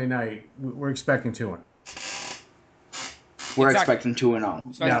on Sunday night, we're expecting 2-1. We're expecting 2-0.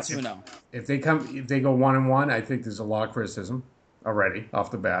 Now, if they go 1-1, I think there's a lot of criticism already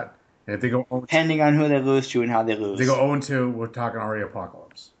off the bat. And if they go 0-2, depending on who they lose to and how they lose. If they go 0-2, we're talking already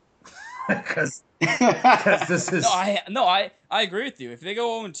apocalypse. Because this is I agree with you. If they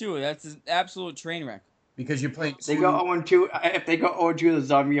go 0-2, that's an absolute train wreck. Because you're playing. If they go 0-2, the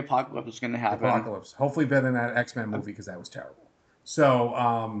zombie apocalypse is going to happen. Apocalypse. Hopefully better than that X-Men movie because that was terrible. So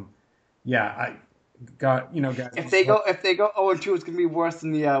I got guys. If they go 0-2, it's going to be worse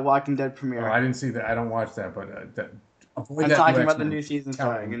than the Walking Dead premiere. Oh, I didn't see that. I don't watch that, but I'm talking about the new season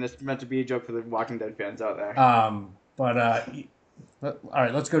starting, and it's meant to be a joke for the Walking Dead fans out there. All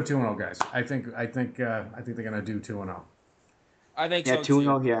right, let's go 2-0, guys. I think they're gonna do 2-0. I think so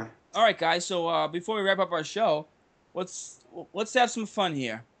 2-0 here. All right, guys. So before we wrap up our show, let's have some fun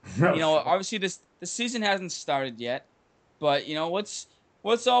here. Obviously the season hasn't started yet, but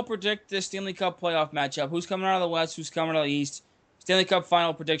let's all predict the Stanley Cup playoff matchup. Who's coming out of the West? Who's coming out of the East? Stanley Cup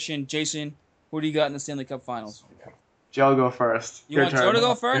final prediction. Jason, who do you got in the Stanley Cup Finals? Joe, go first. You want Joe to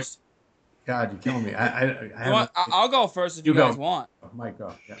go first? God, you're killing me. I'll go first if you guys want. Mike,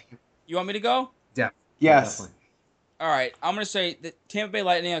 go. Yeah. You want me to go? Yeah. Yes. Definitely. All right. I'm going to say the Tampa Bay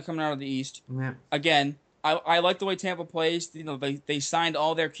Lightning are coming out of the East. Yeah. Again, I like the way Tampa plays. They signed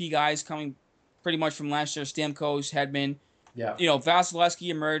all their key guys coming pretty much from last year. Stamkos, Hedman. Yeah. Vasilevsky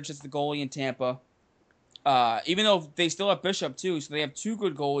emerged as the goalie in Tampa. Even though they still have Bishop too, so they have 2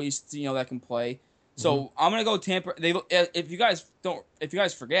 good goalies that can play. So I'm gonna go Tampa. If you guys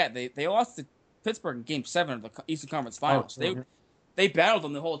forget, they lost to Pittsburgh in Game 7 of the Eastern Conference Finals. They battled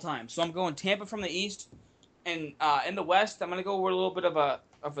them the whole time. So I'm going Tampa from the East, and in the West, I'm gonna go with a little bit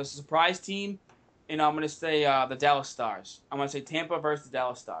of a surprise team, and I'm gonna say the Dallas Stars. I'm gonna say Tampa versus the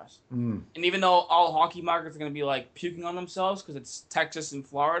Dallas Stars. And even though all hockey markets are gonna be like puking on themselves because it's Texas and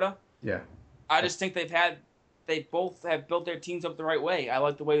Florida, I just think they both have built their teams up the right way. I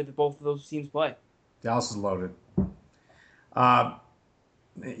like the way that both of those teams play. Dallas is loaded. Like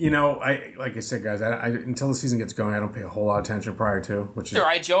I said, guys, I until the season gets going, I don't pay a whole lot of attention prior to. Which is all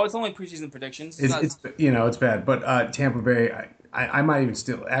right, Joe. It's only preseason predictions. It's bad. But Tampa Bay, I might even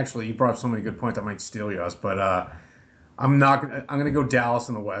steal. Actually, you brought up so many good points. I might steal yours, but I'm going to go Dallas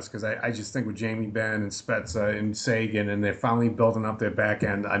in the West because I just think with Jamie Benn and Spezza and Sagan, and they're finally building up their back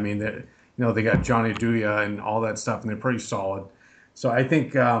end. I mean, they got Johnny Duya and all that stuff, and they're pretty solid. So I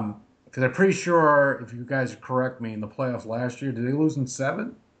think. Because I'm pretty sure, if you guys correct me, in the playoffs last year, did they lose in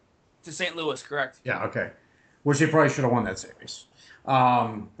 7? To St. Louis, correct. Yeah, okay. Which they probably should have won that series.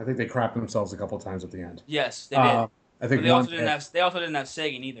 I think they crapped themselves a couple times at the end. Yes, they did. I think they also didn't have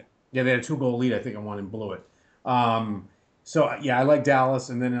Sagan either. Yeah, they had a 2-goal lead, I think, and one and blew it. I like Dallas,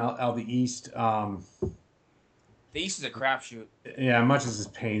 and then out the East. The East is a crapshoot. Yeah, much as this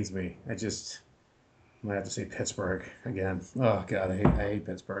pains me, I might have to say Pittsburgh again. Oh, God, I hate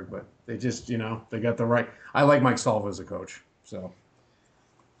Pittsburgh, but they just, they got the right. I like Mike Sullivan as a coach, so.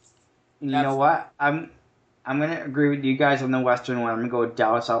 You know what? I'm going to agree with you guys on the Western one. I'm going to go with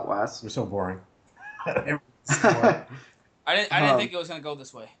Dallas out west. We're so boring. I didn't think it was gonna go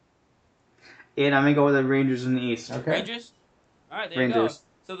this way. And I'm going to go with the Rangers in the East. Okay. Rangers. All right, there Rangers.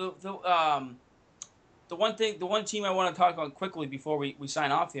 you go. So the one team I want to talk about quickly before we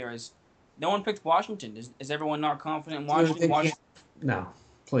sign off here is no one picked Washington. Is everyone not confident in Washington? No,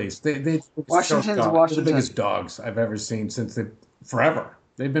 please. They Washington's They're Washington. the biggest dogs I've ever seen since forever.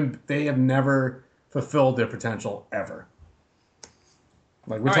 They have never fulfilled their potential ever.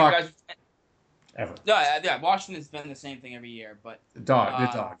 Like we're talking guys. ever. Yeah. Washington's been the same thing every year, but They're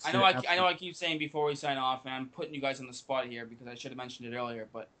dogs. I know I keep saying before we sign off, and I'm putting you guys on the spot here because I should have mentioned it earlier.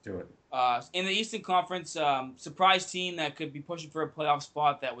 But do it. In the Eastern Conference, surprise team that could be pushing for a playoff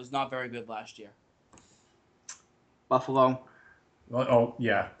spot that was not very good last year. Buffalo. Well, oh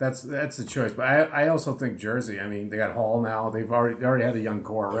yeah, that's the choice. But I also think Jersey. I mean, they got Hall now. They already had a young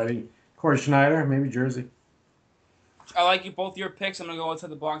core already. Corey Schneider, maybe Jersey. I like you both your picks. I'm gonna go outside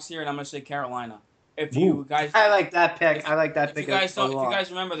the box here, and I'm gonna say Carolina. If you guys, I like that pick. If you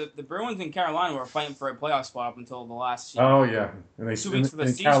guys remember, the Bruins and Carolina were fighting for a playoff spot up until the last. Oh yeah, and 2 weeks for the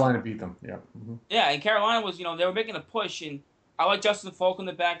season. Carolina beat them. Yeah. Mm-hmm. Yeah, and Carolina was, they were making a push, and I like Justin Falk on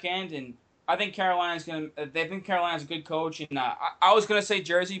the back end, and I think Carolina's a good coach, and I was gonna say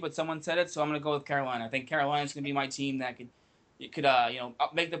Jersey, but someone said it, so I'm gonna go with Carolina. I think Carolina's gonna be my team that could make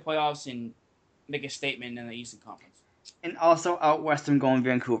the playoffs and make a statement in the Eastern Conference. And also out west, I'm going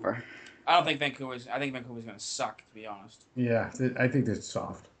Vancouver. I think Vancouver's going to suck, to be honest. Yeah, I think they're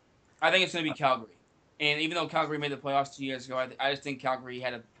soft. I think it's going to be Calgary. And even though Calgary made the playoffs 2 years ago, I just think Calgary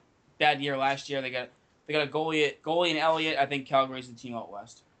had a bad year last year. They got a goalie and Elliott. I think Calgary's the team out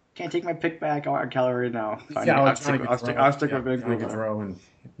west. Can't take my pick back on Calgary now. Yeah, I'll stick with Vancouver. And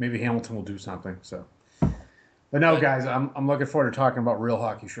maybe Hamilton will do something. So, but no, guys, I'm looking forward to talking about real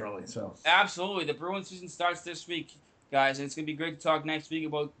hockey shortly. So absolutely, the Bruins season starts this week, guys, and it's going to be great to talk next week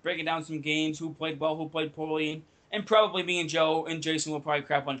about breaking down some games, who played well, who played poorly, and probably me and Joe and Jason will probably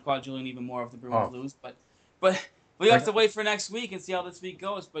crap on Claude, Julien even more if the Bruins lose. But we have to wait for next week and see how this week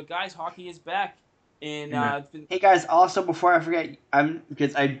goes. But guys, hockey is back. And hey guys, also before I forget, I'm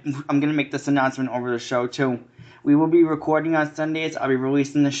going to make this announcement over the show too. We will be recording on Sundays. I'll be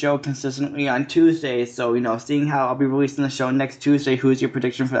releasing the show consistently on Tuesdays. So seeing how I'll be releasing the show next Tuesday, who's your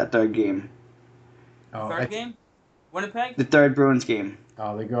prediction for that third game? Third game? Winnipeg? The third Bruins game.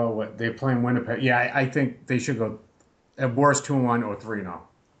 Oh, they're playing Winnipeg. Yeah, I think they should go at worst 2-1 or 3-0.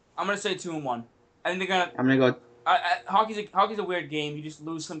 I'm gonna say 2-1. I think they're gonna. I'm gonna go. Hockey's a weird game. You just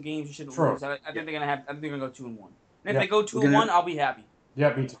lose some games you shouldn't lose. I think they're gonna go 2-1. And if they go 2-1, I'll be happy.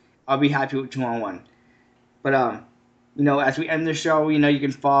 Yeah, me too. I'll be happy with 2-1. But as we end the show, you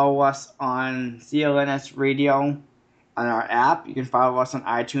can follow us on CLNS Radio. On our app, you can follow us on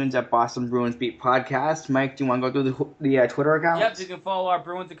iTunes at Boston Bruins Beat Podcast. Mike, do you want to go through the Twitter account? Yep, you can follow our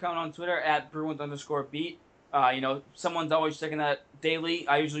Bruins account on Twitter at Bruins_beat. Someone's always checking that daily.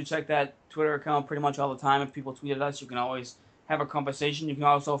 I usually check that Twitter account pretty much all the time. If people tweet at us, you can always have a conversation. You can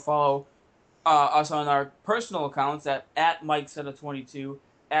also follow us on our personal accounts at MikeSetta22,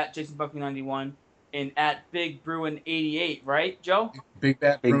 at JasonBuckley91, and at Big Bruin 88. Right, Joe? Big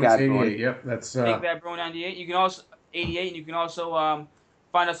Bad Bruins 88. Yep, that's Big Bad Bruin 98. You can also 88, and you can also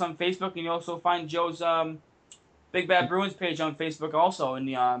find us on Facebook, and you also find Joe's Big Bad Bruins page on Facebook also, and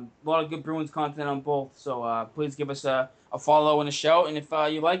a lot of good Bruins content on both. So please give us a follow and a show, and if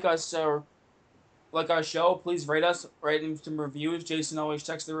you like us or like our show, please rate us, write in some reviews. Jason always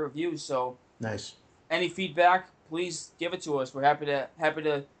checks the reviews, so nice. Any feedback, please give it to us. We're happy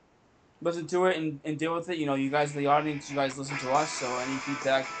to listen to it and deal with it. You guys, the audience, you guys listen to us, so any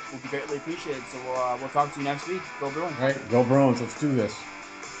feedback will be greatly appreciated. So we'll talk to you next week. Go Bruins. All right, go Bruins. Let's do this.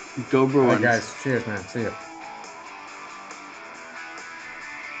 Go Bruins. All right, guys. Cheers, man. See you.